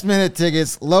 Last minute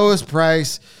tickets, lowest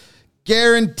price,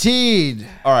 guaranteed.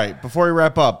 All right, before we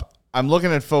wrap up, I'm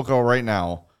looking at FOCO right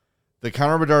now. The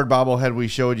Connor Bedard bobblehead we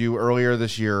showed you earlier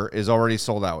this year is already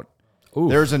sold out. Oof.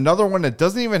 There's another one that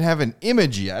doesn't even have an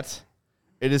image yet.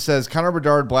 It just says Connor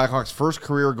Bedard, Blackhawks' first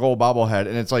career goal bobblehead,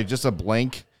 and it's like just a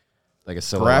blank Like a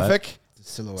silhouette. graphic.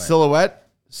 Silhouette.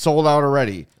 Sold out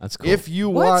already. That's cool. If you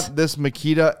want this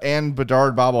Mikita and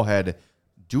Bedard bobblehead,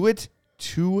 do it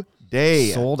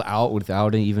today. Sold out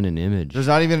without even an image. There's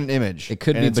not even an image. It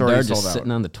could and be it's already Bedard just sold out.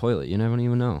 sitting on the toilet. You never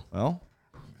even know. Well,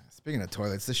 Speaking of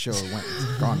toilets, this show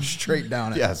gone straight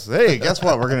down. yes. Hey, guess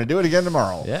what? We're going to do it again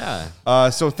tomorrow.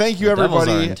 Yeah. So thank you, The Devils are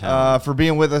everybody, in town. for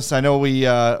being with us. I know we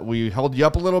held you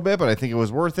up a little bit, but I think it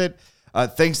was worth it.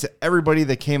 Thanks to everybody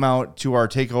that came out to our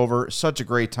takeover. Such a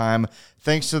great time.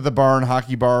 Thanks to the Barn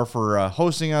Hockey Bar for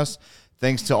hosting us.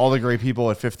 Thanks to all the great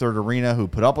people at Fifth Third Arena who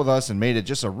put up with us and made it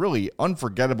just a really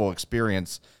unforgettable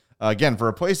experience. Again, for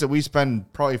a place that we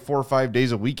spend probably 4 or 5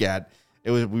 days a week at,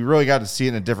 we really got to see it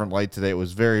in a different light today. It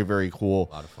was very, very cool.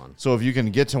 A lot of fun. So if you can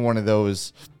get to one of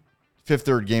those Fifth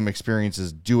Third game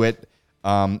experiences, do it.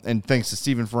 And thanks to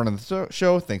Steven for running the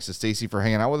show. Thanks to Stacy for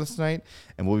hanging out with us tonight.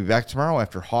 And we'll be back tomorrow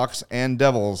after Hawks and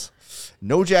Devils.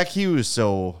 No Jack Hughes,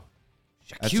 so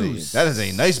that is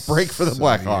a nice break for the You're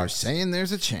Blackhawks. saying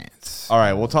there's a chance. All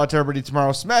right, we'll talk to everybody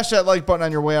tomorrow. Smash that like button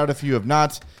on your way out if you have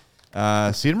not.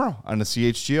 See you tomorrow on the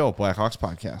CHGO Blackhawks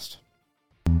podcast.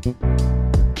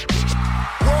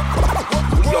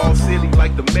 We all silly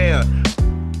like the mayor.